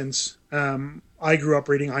my instance, I grew up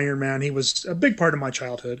reading Iron Man. He was a big part of my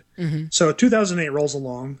childhood. Mm-hmm. So 2008 rolls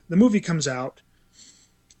along. The movie comes out.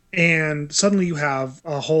 And suddenly you have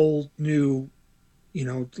a whole new,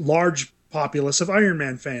 large populace of Iron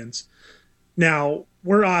Man fans. Now,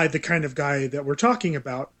 were I the kind of guy that we're talking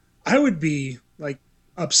about, I would be,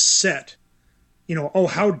 upset. Oh,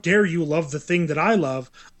 how dare you love the thing that I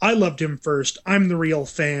love? I loved him first. I'm the real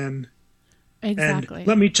fan. Exactly. And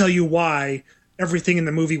let me tell you why everything in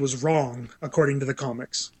the movie was wrong, according to the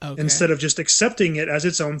comics. Okay. Instead of just accepting it as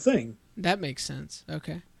its own thing. That makes sense.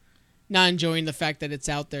 Okay. Not enjoying the fact that it's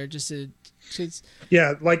out there.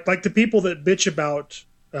 Yeah, like the people that bitch about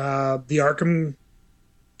the Arkham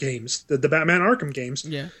games, the Batman Arkham games.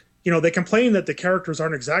 Yeah. They complain that the characters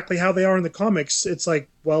aren't exactly how they are in the comics. It's like,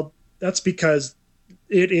 well, that's because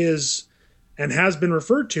it is and has been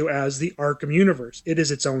referred to as the Arkham universe. It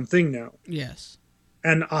is its own thing now. Yes.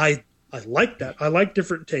 And I like that. I like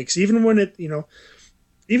different takes. Even when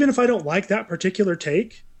even if I don't like that particular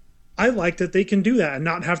take, I like that they can do that and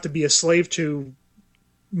not have to be a slave to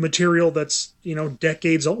material that's,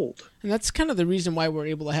 decades old. And that's kind of the reason why we're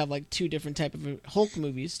able to have like two different type of Hulk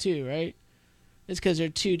movies too, right? It's because they're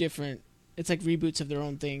two different. It's like reboots of their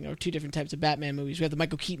own thing, or two different types of Batman movies. We have the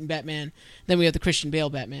Michael Keaton Batman, then we have the Christian Bale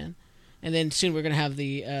Batman, and then soon we're gonna have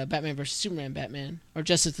the Batman vs Superman Batman, or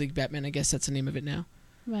Justice League Batman. I guess that's the name of it now.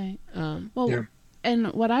 Right.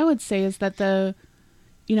 And what I would say is that the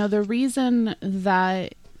reason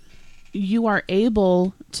that you are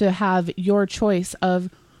able to have your choice of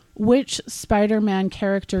which Spider-Man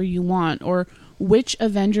character you want, or which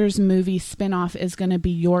Avengers movie spinoff is going to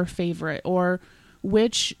be your favorite, or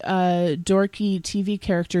which dorky TV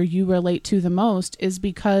character you relate to the most, is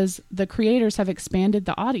because the creators have expanded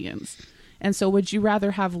the audience. And so would you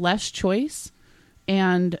rather have less choice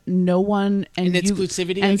and no one and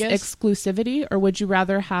exclusivity, exclusivity, or would you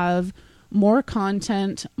rather have more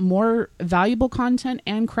content, more valuable content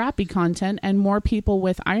and crappy content, and more people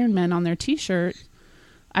with Iron Man on their t-shirt?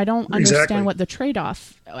 I don't understand what the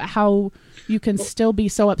trade-off, how you can still be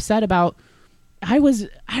so upset about, I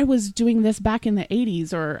was doing this back in the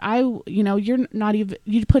 80s, or you're not even,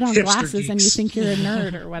 you put on hipster glasses geeks. and you think you're a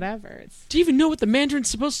nerd or whatever. Do you even know what the Mandarin's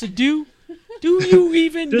supposed to do? Do you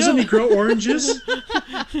even Doesn't know? he grow oranges?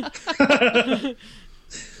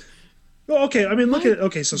 Well, okay, I mean,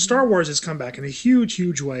 so Star Wars has come back in a huge,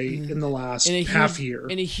 huge way in the last half year.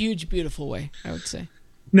 In a huge, beautiful way, I would say.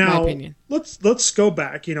 Now, my opinion. Let's go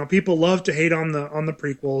back. People love to hate on the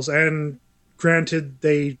prequels, and granted,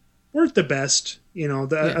 they weren't the best,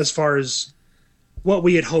 as far as what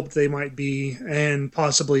we had hoped they might be, and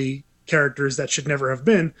possibly characters that should never have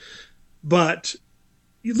been. But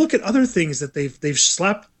you look at other things that they've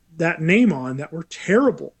slapped that name on that were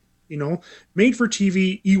terrible. Made for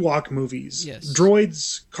TV Ewok movies, yes.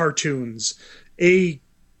 Droids cartoons, a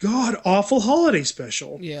god awful holiday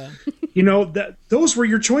special. Yeah. Those were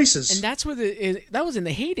your choices. And that's where that was in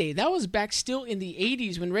the heyday. That was back still in the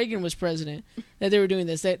 80s when Reagan was president that they were doing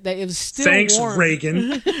this. That it was still Thanks, warm.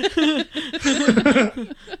 Reagan.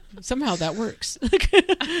 Somehow that works.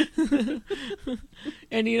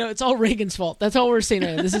 And it's all Reagan's fault. That's all we're saying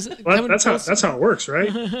right now. This is that's how it works, right?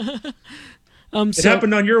 It so,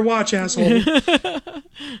 happened on your watch, asshole.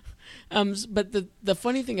 But the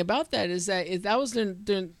funny thing about that is that was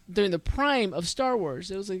during the prime of Star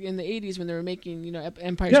Wars. It was like in the 80s when they were making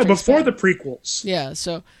Empire Strikes before Back. the prequels. Yeah,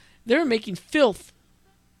 so they were making filth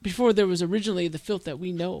before there was originally the filth that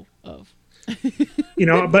we know of.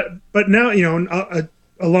 But now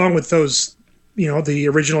along with those, the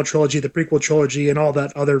original trilogy, the prequel trilogy, and all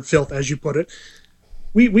that other filth, as you put it,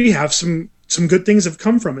 we have some good things have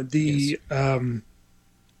come from it. The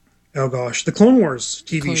the Clone Wars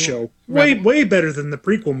TV show, way better than the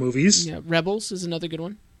prequel movies. Yeah, Rebels is another good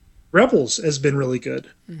one. Rebels has been really good.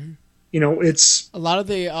 Mm-hmm. It's a lot of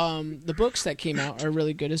the books that came out are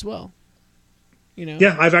really good as well.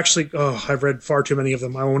 Yeah, I've read far too many of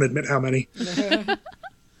them. I won't admit how many. And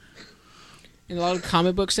a lot of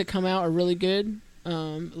comic books that come out are really good. There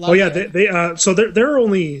are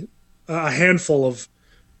only a handful of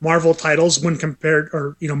Marvel titles when compared,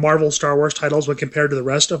 or Marvel Star Wars titles when compared to the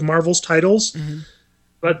rest of Marvel's titles. Mm-hmm.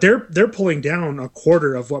 But they're pulling down a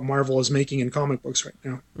quarter of what Marvel is making in comic books right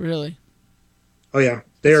now. Really? Oh yeah,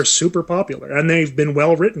 they are super popular, and they've been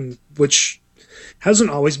well written, which hasn't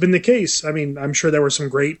always been the case. I mean, I'm sure there were some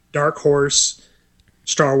great Dark Horse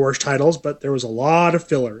Star Wars titles, but there was a lot of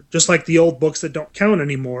filler, just like the old books that don't count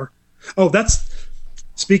anymore. Oh, that's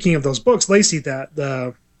speaking of those books, Lacey. That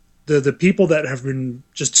the people that have been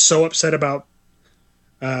just so upset about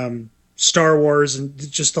Star Wars and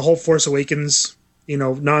just the whole Force Awakens,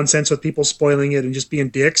 nonsense with people spoiling it and just being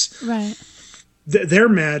dicks. Right. They're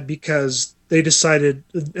mad because they decided,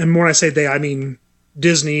 and when I say they, I mean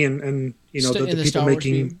Disney and the people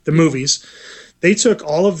making the movies. They took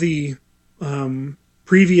all of the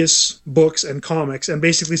previous books and comics and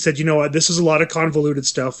basically said, you know what, this is a lot of convoluted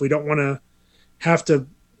stuff. We don't want to have to,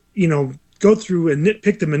 go through and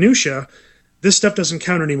nitpick the minutia. This stuff doesn't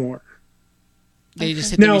count anymore. They just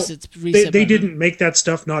hit now, the reset they didn't make that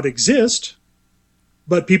stuff not exist,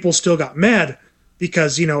 but people still got mad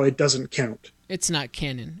because, it doesn't count. It's not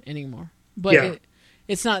canon anymore. But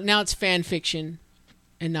it's not, now it's fan fiction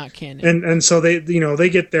and not canon. And so they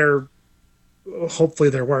get their, hopefully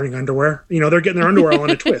they're wearing underwear. They're getting their underwear all in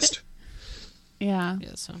a twist. Yeah.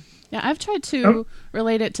 Yeah, I've tried to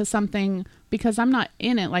relate it to something because I'm not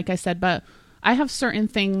in it, like I said, but I have certain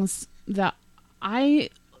things that I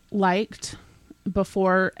liked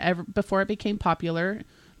before it became popular.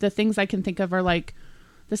 The things I can think of are like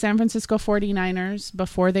the San Francisco 49ers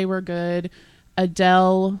before they were good.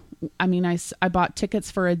 Adele, I mean, I bought tickets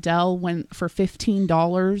for Adele for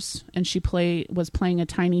 $15, and she was playing a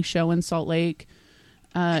tiny show in Salt Lake.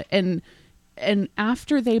 And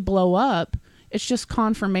after they blow up, it's just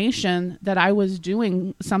confirmation that I was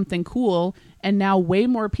doing something cool, and now way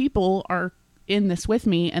more people are in this with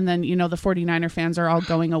me. And then, the 49er fans are all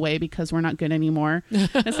going away because we're not good anymore.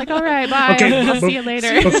 It's like, all right, bye. Okay, I'll see you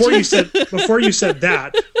later. Before you said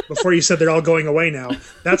they're all going away now,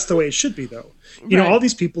 that's the way it should be, though. You know, all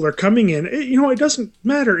these people are coming in. It doesn't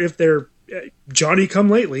matter if they're Johnny come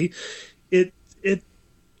lately. Hey,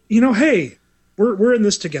 we're in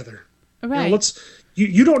this together. Right.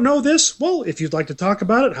 You don't know this? Well, if you'd like to talk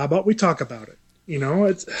about it, how about we talk about it?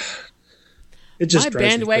 It just my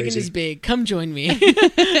bandwagon crazy. is big. Come join me.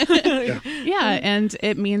 Yeah, and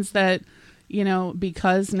it means that,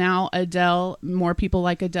 because now Adele, more people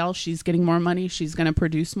like Adele, she's getting more money. She's going to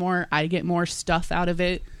produce more. I get more stuff out of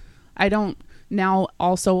it. I don't now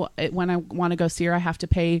also, when I want to go see her, I have to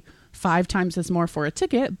pay 5 times as more for a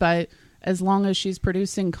ticket. But as long as she's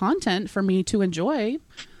producing content for me to enjoy,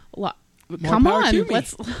 come on,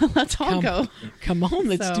 let's all go. Come on,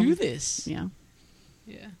 let's do this. Yeah.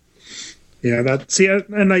 Yeah,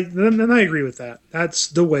 and I agree with that. That's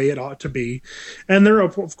the way it ought to be. And there,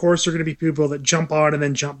 of course, are going to be people that jump on and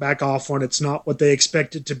then jump back off when it's not what they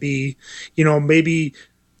expect it to be. Maybe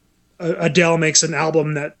Adele makes an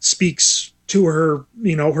album that speaks to her,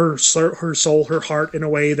 her soul, her heart in a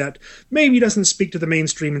way that maybe doesn't speak to the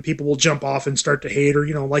mainstream, and people will jump off and start to hate her.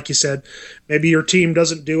 Like you said, maybe your team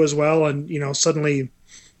doesn't do as well, and suddenly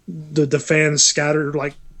the fans scatter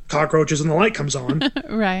like cockroaches when the light comes on.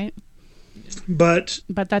 Right. But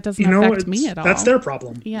that doesn't affect me at all. That's their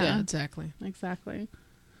problem. Yeah, exactly.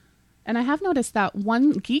 And I have noticed that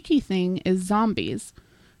one geeky thing is zombies,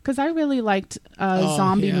 because I really liked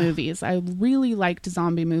zombie movies. I really liked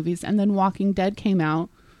zombie movies, and then Walking Dead came out,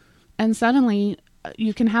 and suddenly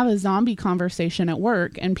you can have a zombie conversation at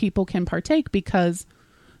work, and people can partake because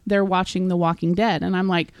they're watching The Walking Dead. And I'm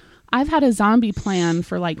like, I've had a zombie plan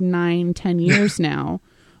for like 9-10 years now,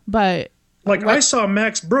 but. I saw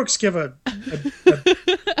Max Brooks give a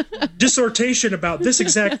dissertation about this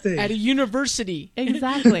exact thing at a university.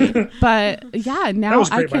 Exactly. But yeah, now that was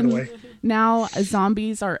great, by the way. Now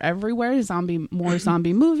zombies are everywhere. More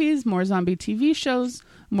zombie movies, more zombie TV shows,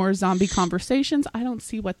 more zombie conversations. I don't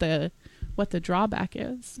see what the drawback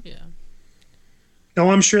is. Yeah. No,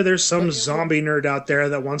 I'm sure there's some zombie nerd out there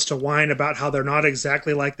that wants to whine about how they're not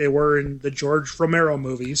exactly like they were in the George Romero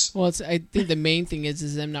movies. Well, I think the main thing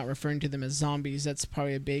is them not referring to them as zombies. That's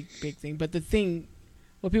probably a big thing. But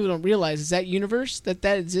what people don't realize is that universe that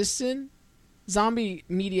exists in, zombie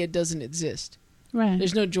media doesn't exist. Right.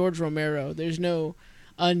 There's no George Romero. There's no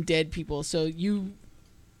undead people. So you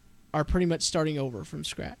are pretty much starting over from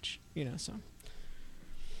scratch. So.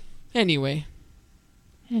 Anyway,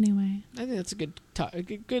 I think that's a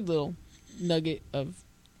good little nugget of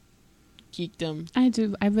geekdom. I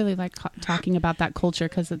do. I really like talking about that culture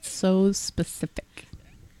because it's so specific.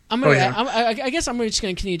 I guess I'm just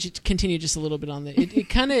going to continue just a little bit on that. It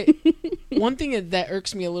kind of one thing that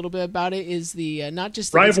irks me a little bit about it is the not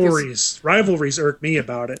just the rivalries. Rivalries irk me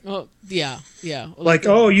about it. Oh yeah. Like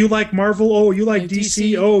you like Marvel. Oh, you like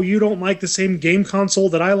DC. Oh, you don't like the same game console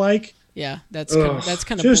that I like. Yeah, that's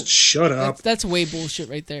kind of just shut up. That's way bullshit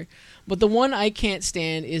right there. But the one I can't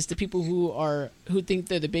stand is the people who think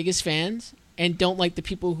they're the biggest fans and don't like the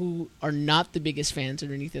people who are not the biggest fans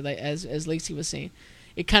underneath it. Like as Lacey was saying,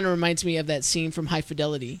 it kind of reminds me of that scene from High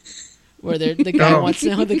Fidelity, where the guy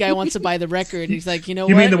wants to buy the record. And he's like, what?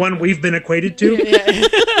 You mean the one we've been equated to? Yeah.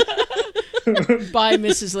 By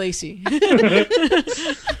Missus Lacey.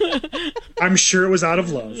 I'm sure it was out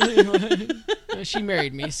of love. She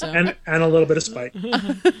married me, so and a little bit of spite.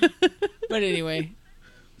 But anyway,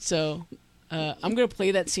 so I'm gonna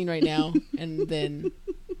play that scene right now, and then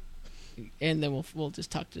we'll just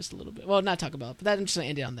talk just a little bit. Well, not talk about it, but I'm just gonna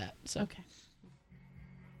end it on that. So okay.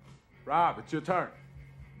 Rob, it's your turn.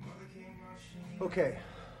 Okay,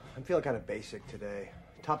 I'm feeling kind of basic today.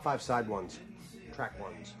 Top 5 side ones, track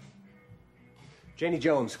ones. Janie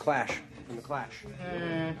Jones, Clash, from The Clash.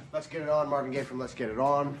 Let's Get It On, Marvin Gaye from Let's Get It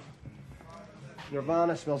On.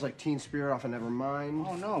 Nirvana, Smells Like Teen Spirit off of Nevermind.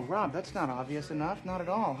 Oh no, Rob, that's not obvious enough. Not at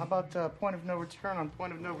all. How about Point of No Return on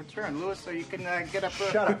Point of No Return, Lewis, so you can get up...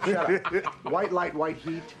 Shut up. White Light, White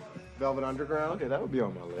Heat, Velvet Underground. Okay, that would be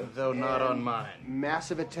on my list. Though not on mine.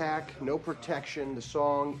 Massive Attack, No Protection. The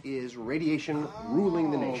song is Radiation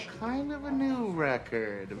Ruling the Nation. Kind of a new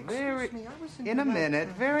record. In a minute.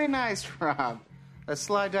 Very nice, Rob. A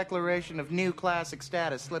sly declaration of new classic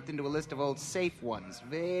status slipped into a list of old safe ones.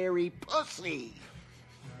 Very pussy.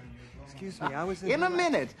 Excuse me, I was In a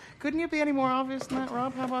minute. Couldn't you be any more obvious than that,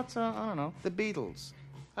 Rob? How about, I don't know, the Beatles?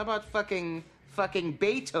 How about fucking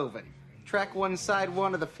Beethoven? Track 1, side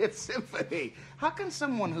 1 of the Fifth Symphony. How can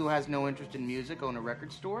someone who has no interest in music own a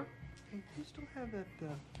record store? Hey, do you still have that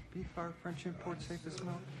beef our French import safe to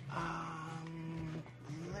smell?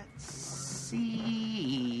 Let's see.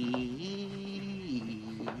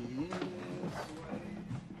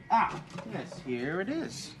 Yes, here it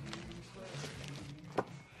is.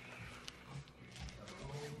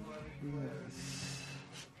 Yes.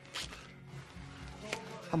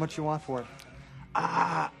 How much you want for it?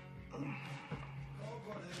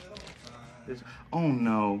 Oh,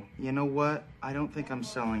 no. You know what? I don't think I'm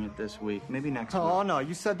selling it this week. Maybe next week. Oh, no,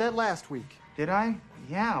 you said that last week. Did I?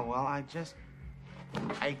 Yeah, well, I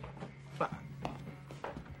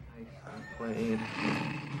played.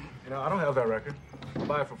 You know, I don't have that record. I'll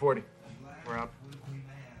buy it for 40. Rob.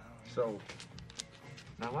 So,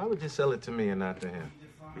 now why would you sell it to me and not to him?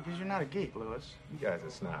 Because you're not a geek, Louis. You guys are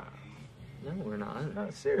snobs. No, we're not. No,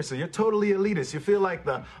 seriously, you're totally elitist. You feel like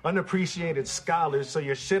the unappreciated scholars, so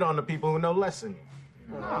you shit on the people who know less than you.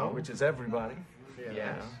 No, which is everybody.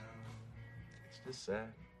 Yes. It's just sad.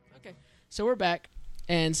 Okay, so we're back,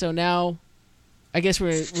 and so now, I guess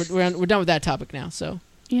we're done with that topic now. So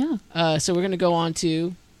Yeah. so we're gonna go on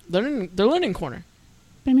to the Learning Corner.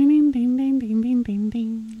 Ding, ding, ding, ding, ding, ding, ding,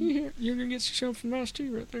 ding. You're gonna get yourself from Mouse T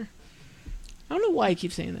right there. I don't know why I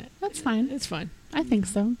keep saying that. That's fine. It's fine. I think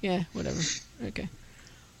so. Yeah, whatever. Okay.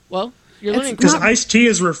 Well, you're It's learning. Because iced tea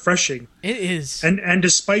is refreshing. It is. And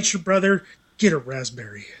despite your brother, get a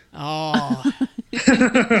raspberry. Oh,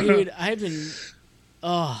 dude, I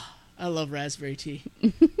love raspberry tea.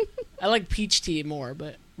 I like peach tea more,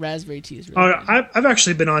 but raspberry tea is really good. I've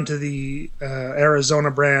actually been onto the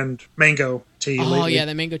Arizona brand mango tea lately. Oh, yeah,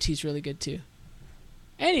 the mango tea is really good, too.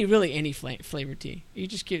 Any flavored tea. You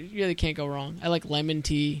really can't go wrong. I like lemon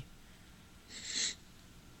tea.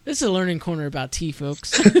 This is a Learning Corner about tea,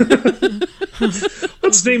 folks.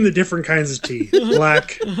 Let's name the different kinds of tea.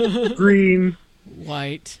 Black, green,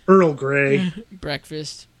 White. Earl Grey,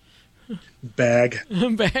 Breakfast. bag,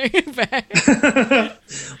 Bag.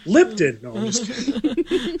 Lipton. No, I'm just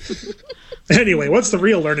kidding. Anyway, what's the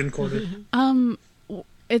real Learning Corner?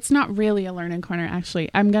 It's not really a Learning Corner, actually.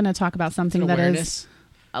 I'm going to talk about something that is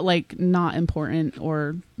like not important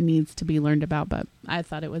or needs to be learned about, but I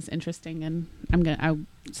thought it was interesting, and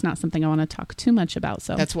it's not something I want to talk too much about.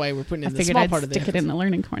 So that's why we're putting in I the figured small I'd part of the stick it in the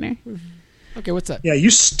Learning Corner. Okay, what's that? Yeah, you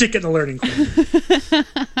stick it in the Learning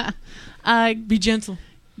Corner. Be gentle.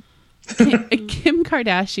 Kim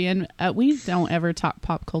Kardashian. We don't ever talk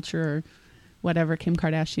pop culture or whatever Kim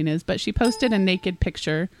Kardashian is, but she posted a naked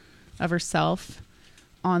picture of herself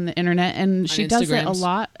on the internet, and she does it a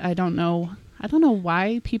lot. I don't know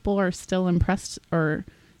why people are still impressed or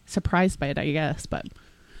surprised by it, I guess, but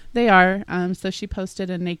they are. So she posted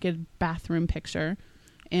a naked bathroom picture,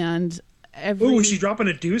 and Ooh, was she dropping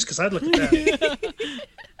a deuce? Because I'd look at that.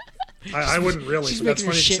 I wouldn't really. She's but that's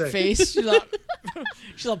making funny her to shit say. face.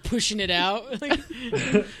 She's all pushing it out.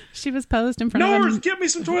 She was posed in front North, of get me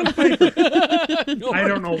some toilet paper. I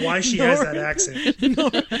don't know why she has that accent.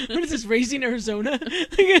 What is this, Raising Arizona?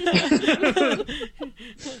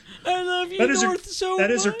 I love you, North, so much.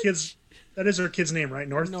 That is her kid's name, right?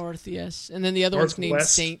 North? North, yes. And then the other one's named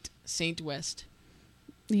Northwest. Saint West.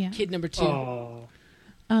 Yeah. Kid number 2. Oh.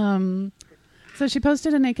 So she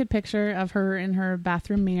posted a naked picture of her in her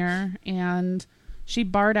bathroom mirror, and she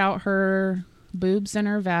barred out her boobs and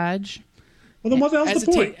her vag. Well, then what the hell's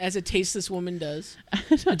the point? As a tasteless woman does.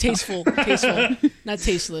 Tasteful, not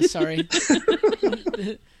tasteless. Sorry.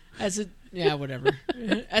 Whatever.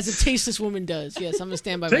 As a tasteless woman does. Yes, I'm gonna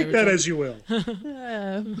stand by. Take my that original. as you will.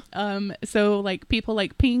 So like people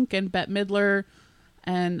like Pink and Bette Midler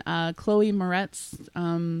and Chloe Moretz.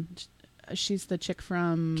 She's the chick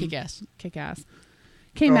from Kick-Ass.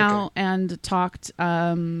 Came out and talked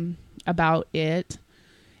about it.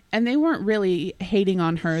 And they weren't really hating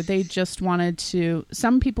on her. They just wanted to...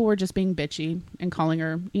 Some people were just being bitchy and calling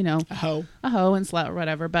her, a hoe and slut or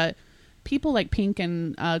whatever. But people like Pink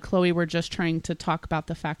and Chloe were just trying to talk about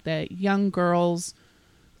the fact that young girls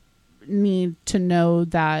need to know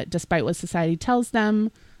that despite what society tells them,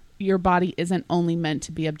 your body isn't only meant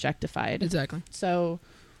to be objectified. Exactly. So...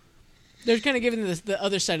 They're kind of giving the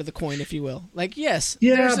other side of the coin, if you will. Like, yes.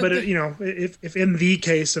 Yeah, but if in the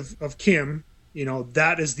case of Kim...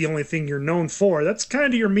 that is the only thing you're known for. That's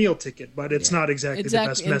kind of your meal ticket, but it's not exactly the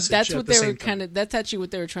best and message. That's what the they were that's actually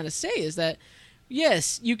what they were trying to say, is that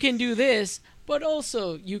yes, you can do this, but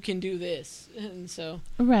also you can do this. And so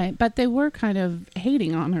right, but they were kind of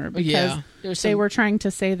hating on her because they were trying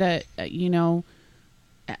to say that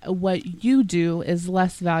what you do is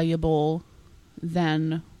less valuable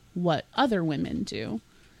than what other women do.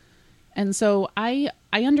 And so I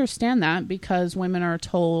understand that, because women are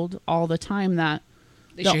told all the time that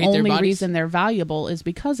the only reason they're valuable is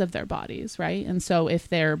because of their bodies, right? And so if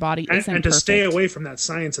their body isn't and to perfect, stay away from that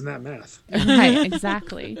science and that math. Right,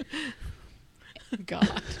 exactly.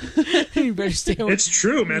 God, you better stay away. It's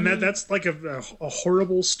true, man. That's like a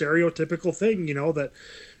horrible stereotypical thing, that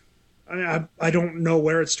I don't know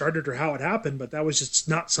where it started or how it happened, but that was just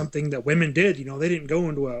not something that women did. They didn't go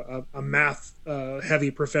into a math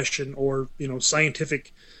heavy profession or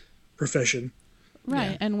scientific profession.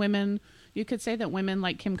 Right, Yeah. and women, you could say that women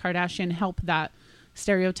like Kim Kardashian help that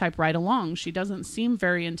stereotype right along. She doesn't seem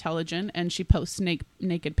very intelligent, and she posts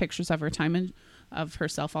naked pictures of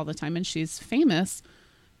herself all the time, and she's famous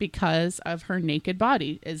because of her naked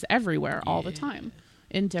body is everywhere all the time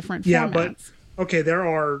in different formats. But okay, there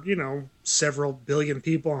are several billion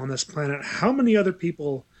people on this planet. How many other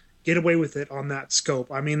people get away with it on that scope?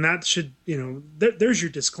 I mean, that should there's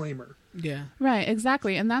your disclaimer. Yeah. Right,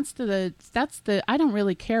 exactly. And that's the I don't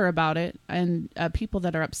really care about it, and people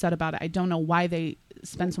that are upset about it, I don't know why they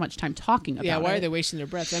spend so much time talking about it. Yeah, why are they wasting their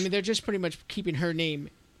breath? I mean, they're just pretty much keeping her name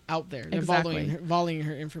out there. They're Exactly. volleying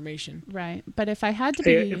her information. Right. But if I had to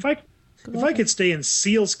Hey, be if I could stay in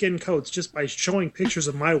sealskin coats just by showing pictures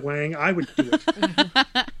of my wang, I would do it.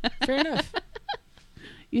 Fair enough.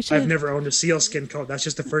 you should I've never owned a sealskin coat. That's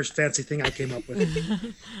just the first fancy thing I came up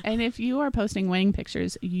with. And if you are posting wang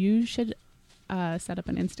pictures, you should set up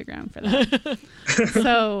an Instagram for that.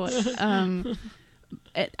 So,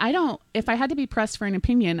 if I had to be pressed for an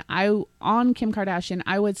opinion, on Kim Kardashian,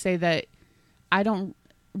 I would say that I don't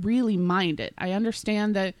really mind it. I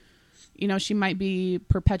understand that, she might be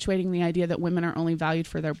perpetuating the idea that women are only valued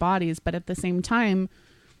for their bodies, but at the same time,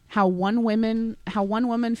 how one woman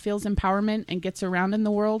feels empowerment and gets around in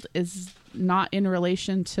the world is not in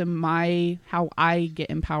relation to how I get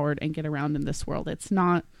empowered and get around in this world. It's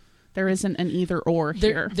not. There isn't an either or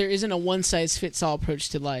here. There isn't a one size fits all approach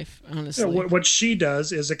to life, honestly. Yeah, what she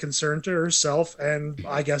does is a concern to herself, and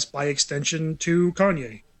I guess by extension to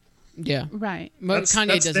Kanye. Yeah. Right. But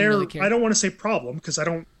Kanye doesn't really care. I don't want to say problem, because I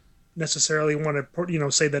don't necessarily want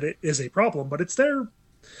to say that it is a problem, but it's their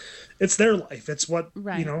life. It's what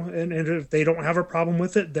Right. And if they don't have a problem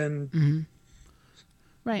with it, then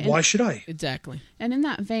Right. why should I? Exactly. And in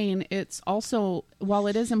that vein, it's also, while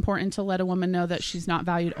it is important to let a woman know that she's not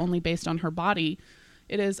valued only based on her body,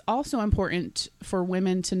 it is also important for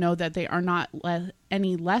women to know that they are not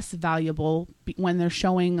any less valuable when they're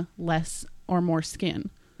showing less or more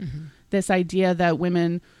skin. Mm-hmm. This idea that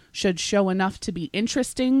women should show enough to be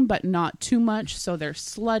interesting, but not too much, so they're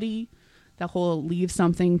slutty. The whole leave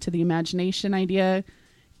something to the imagination idea.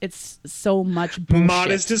 It's so much bullshit.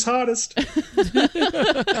 Modest is hottest. Isn't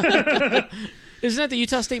that the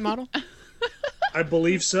Utah State model? I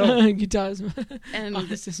believe so. Utah is And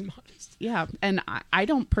modest is modest. yeah, and I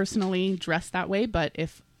don't personally dress that way, but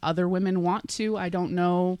if other women want to, I don't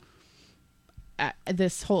know. I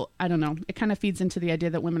don't know. It kind of feeds into the idea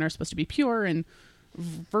that women are supposed to be pure and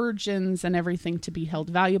virgins and everything to be held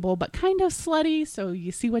valuable, but kind of slutty. So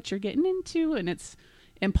you see what you're getting into, and it's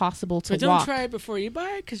impossible to But don't walk. try it before you buy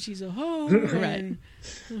it, because she's a hoe. Right.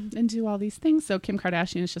 And do all these things. So Kim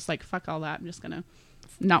Kardashian is just like, fuck all that. I'm just going to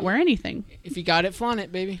not wear anything. If you got it, flaunt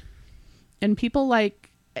it, baby. And people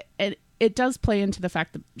it does play into the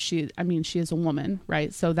fact that she is a woman,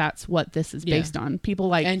 right? So that's what this is based on. People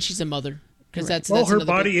like, and she's a mother. Because Right. that's Her another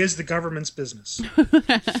body is the government's business.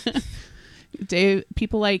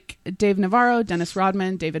 people like Dave Navarro, Dennis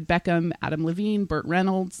Rodman, David Beckham, Adam Levine, Burt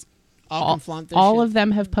Reynolds. All can flaunt their all shit. of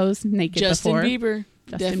them have posed naked Justin before. Bieber.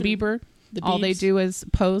 Justin Bieber. The All they Biebs. do is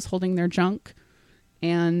pose holding their junk.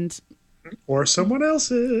 And Or someone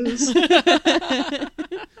else's.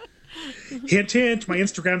 Hint, hint. My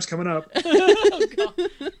Instagram's coming up.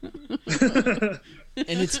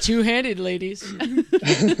 And it's two-handed, ladies.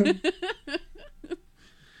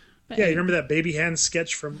 Yeah, you remember that baby hand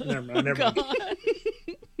sketch from... Never mind.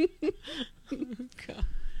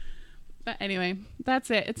 But anyway,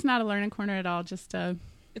 that's it. It's not a learning corner at all. Just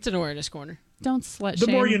It's an awareness corner. don't slut The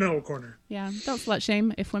shame. more you know corner. Yeah, don't slut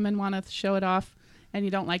shame. If women want to show it off and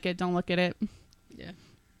you don't like it, don't look at it. Yeah.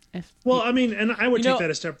 Well, I mean, and I would You take know-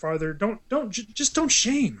 that a step farther. Just don't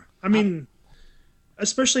shame. I mean,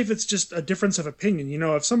 especially if it's just a difference of opinion.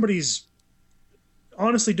 If somebody's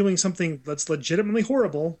honestly doing something that's legitimately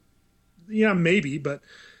horrible, yeah, maybe. But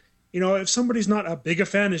if somebody's not as big a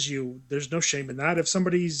fan as you, there's no shame in that. If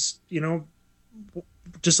somebody's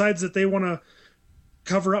decides that they want to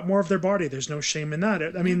cover up more of their body. There's no shame in that.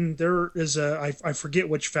 I mean, there is I forget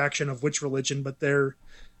which faction of which religion, but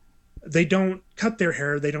they don't cut their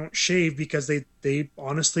hair, they don't shave, because they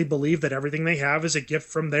honestly believe that everything they have is a gift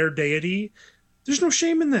from their deity. There's no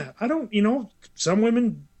shame in that. I don't, some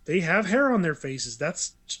women, they have hair on their faces.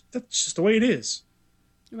 That's just the way it is.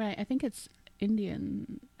 Right. I think it's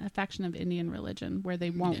a faction of Indian religion where they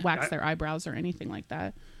won't wax their eyebrows or anything like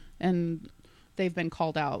that. And they've been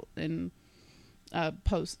called out and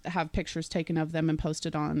have pictures taken of them and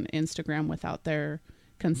posted on Instagram without their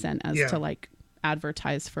consent as to like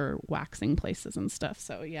advertise for waxing places and stuff.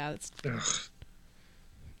 So yeah, it's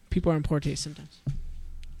people are in poor taste sometimes.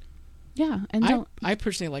 Yeah, and I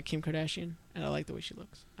personally like Kim Kardashian, and I like the way she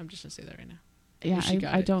looks. I'm just gonna say that right now. Yeah,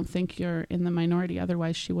 I don't think you're in the minority.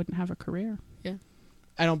 Otherwise, she wouldn't have a career. Yeah,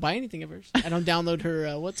 I don't buy anything of hers. I don't download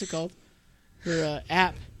her. What's it called? Her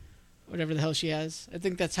app, whatever the hell she has. I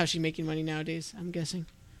think that's how she's making money nowadays. I'm guessing.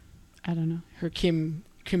 I don't know. Her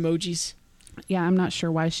Kimojis. Yeah, I'm not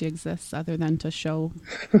sure why she exists other than to show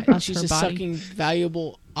she's just body. sucking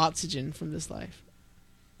valuable oxygen from this life.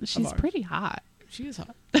 She's pretty hot. She is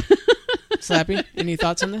hot. Slappy, any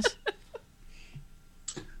thoughts on this?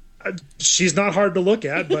 She's not hard to look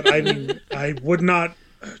at, but I mean, I would not.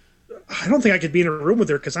 I don't think I could be in a room with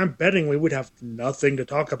her because I'm betting we would have nothing to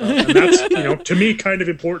talk about, and that's to me kind of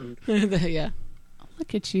important. Yeah.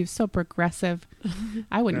 Look at you, so progressive.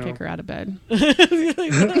 I wouldn't kick her out of bed.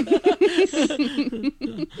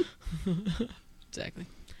 Exactly.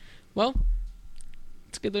 Well,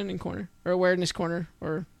 it's a good learning corner, or awareness corner,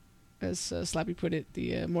 or as Slappy put it,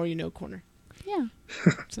 the more you know corner. Yeah.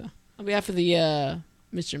 So, on behalf of the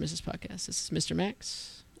Mr. and Mrs. Podcast, this is Mr.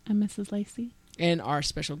 Max. I'm Missus Lacey. And our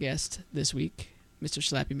special guest this week, Mr.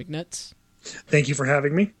 Slappy McNuts. Thank you for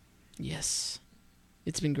having me. Yes.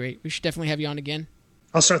 It's been great. We should definitely have you on again.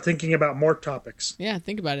 I'll start thinking about more topics. Yeah,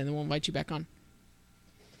 think about it, and then we'll invite you back on.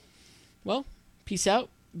 Well, peace out.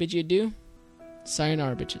 Bid you adieu.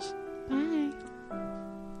 Sayonara, bitches. Bye.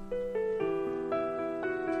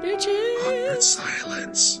 Bitches. Awkward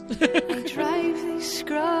silence. I drive these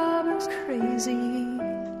scrubbers crazy.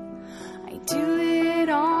 I do it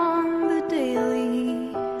on the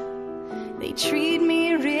daily. They treat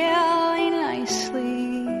me really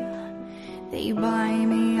nicely. They buy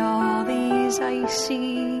me all these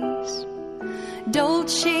ices.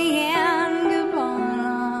 Dolce and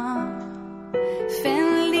Gabbana,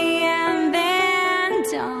 Fendi and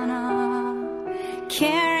bandana.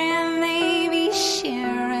 Karen, they be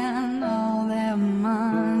sharing all their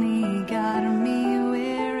money. Got me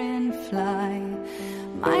wearing fly.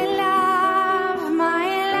 My love, my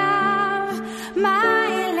love,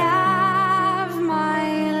 my love,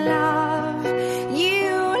 my love.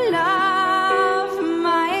 You love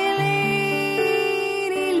my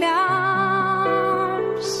lady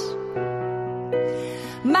loves.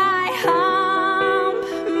 My hump,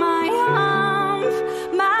 my hump,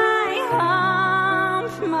 my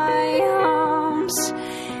hump, my humps.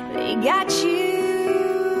 They got you.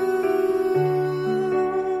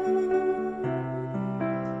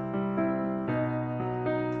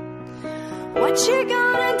 What you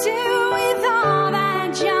gonna do with all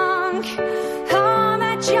that junk? All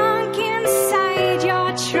that junk inside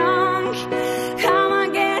your trunk? I'ma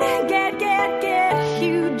get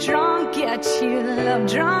you drunk, get you love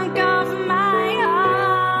drunk off my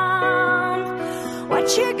arm.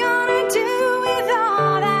 What you gonna do with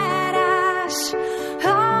all that ass?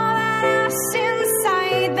 All that ass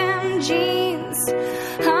inside them jeans?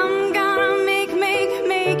 I'm gonna make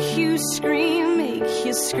you scream, make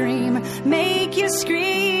you scream, make you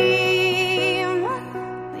scream.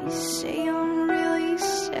 They say I'm really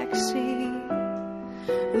sexy.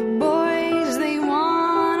 The boys, they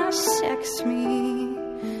wanna sex me.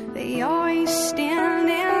 They always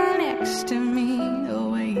standing next to me,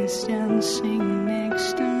 always dancing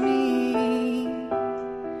next to me,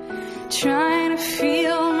 trying to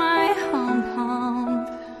feel my hump hump,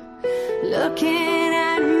 looking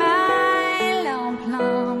at my lump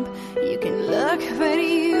lump. You can look, but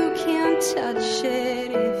you can't touch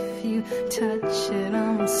it. If you touch it,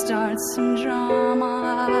 I'ma start some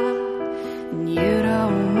drama. And you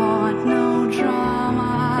don't want no drama.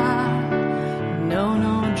 No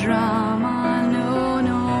drama. No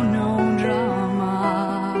drama.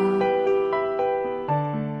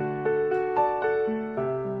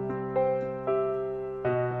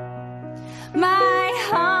 My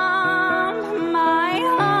hump, my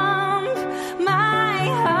hump, my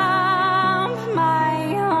hump, my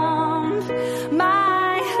hump,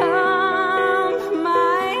 my hump,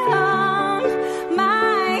 my hump,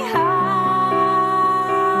 my hump.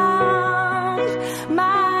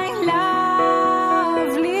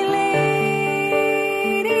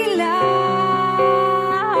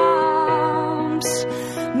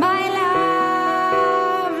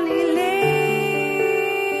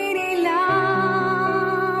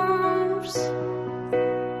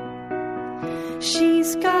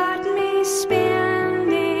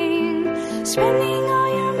 spending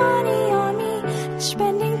all your money on me,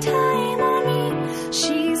 spending time on me.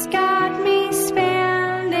 She's got me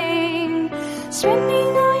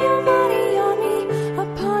spending all your money on me,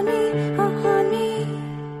 upon me.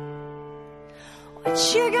 What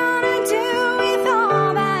you gonna do with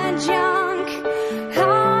all that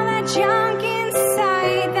junk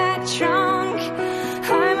inside that trunk?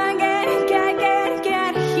 I'ma get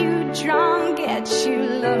you drunk, get you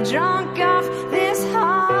love drunk off this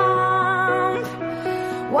hump.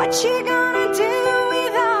 What you gonna do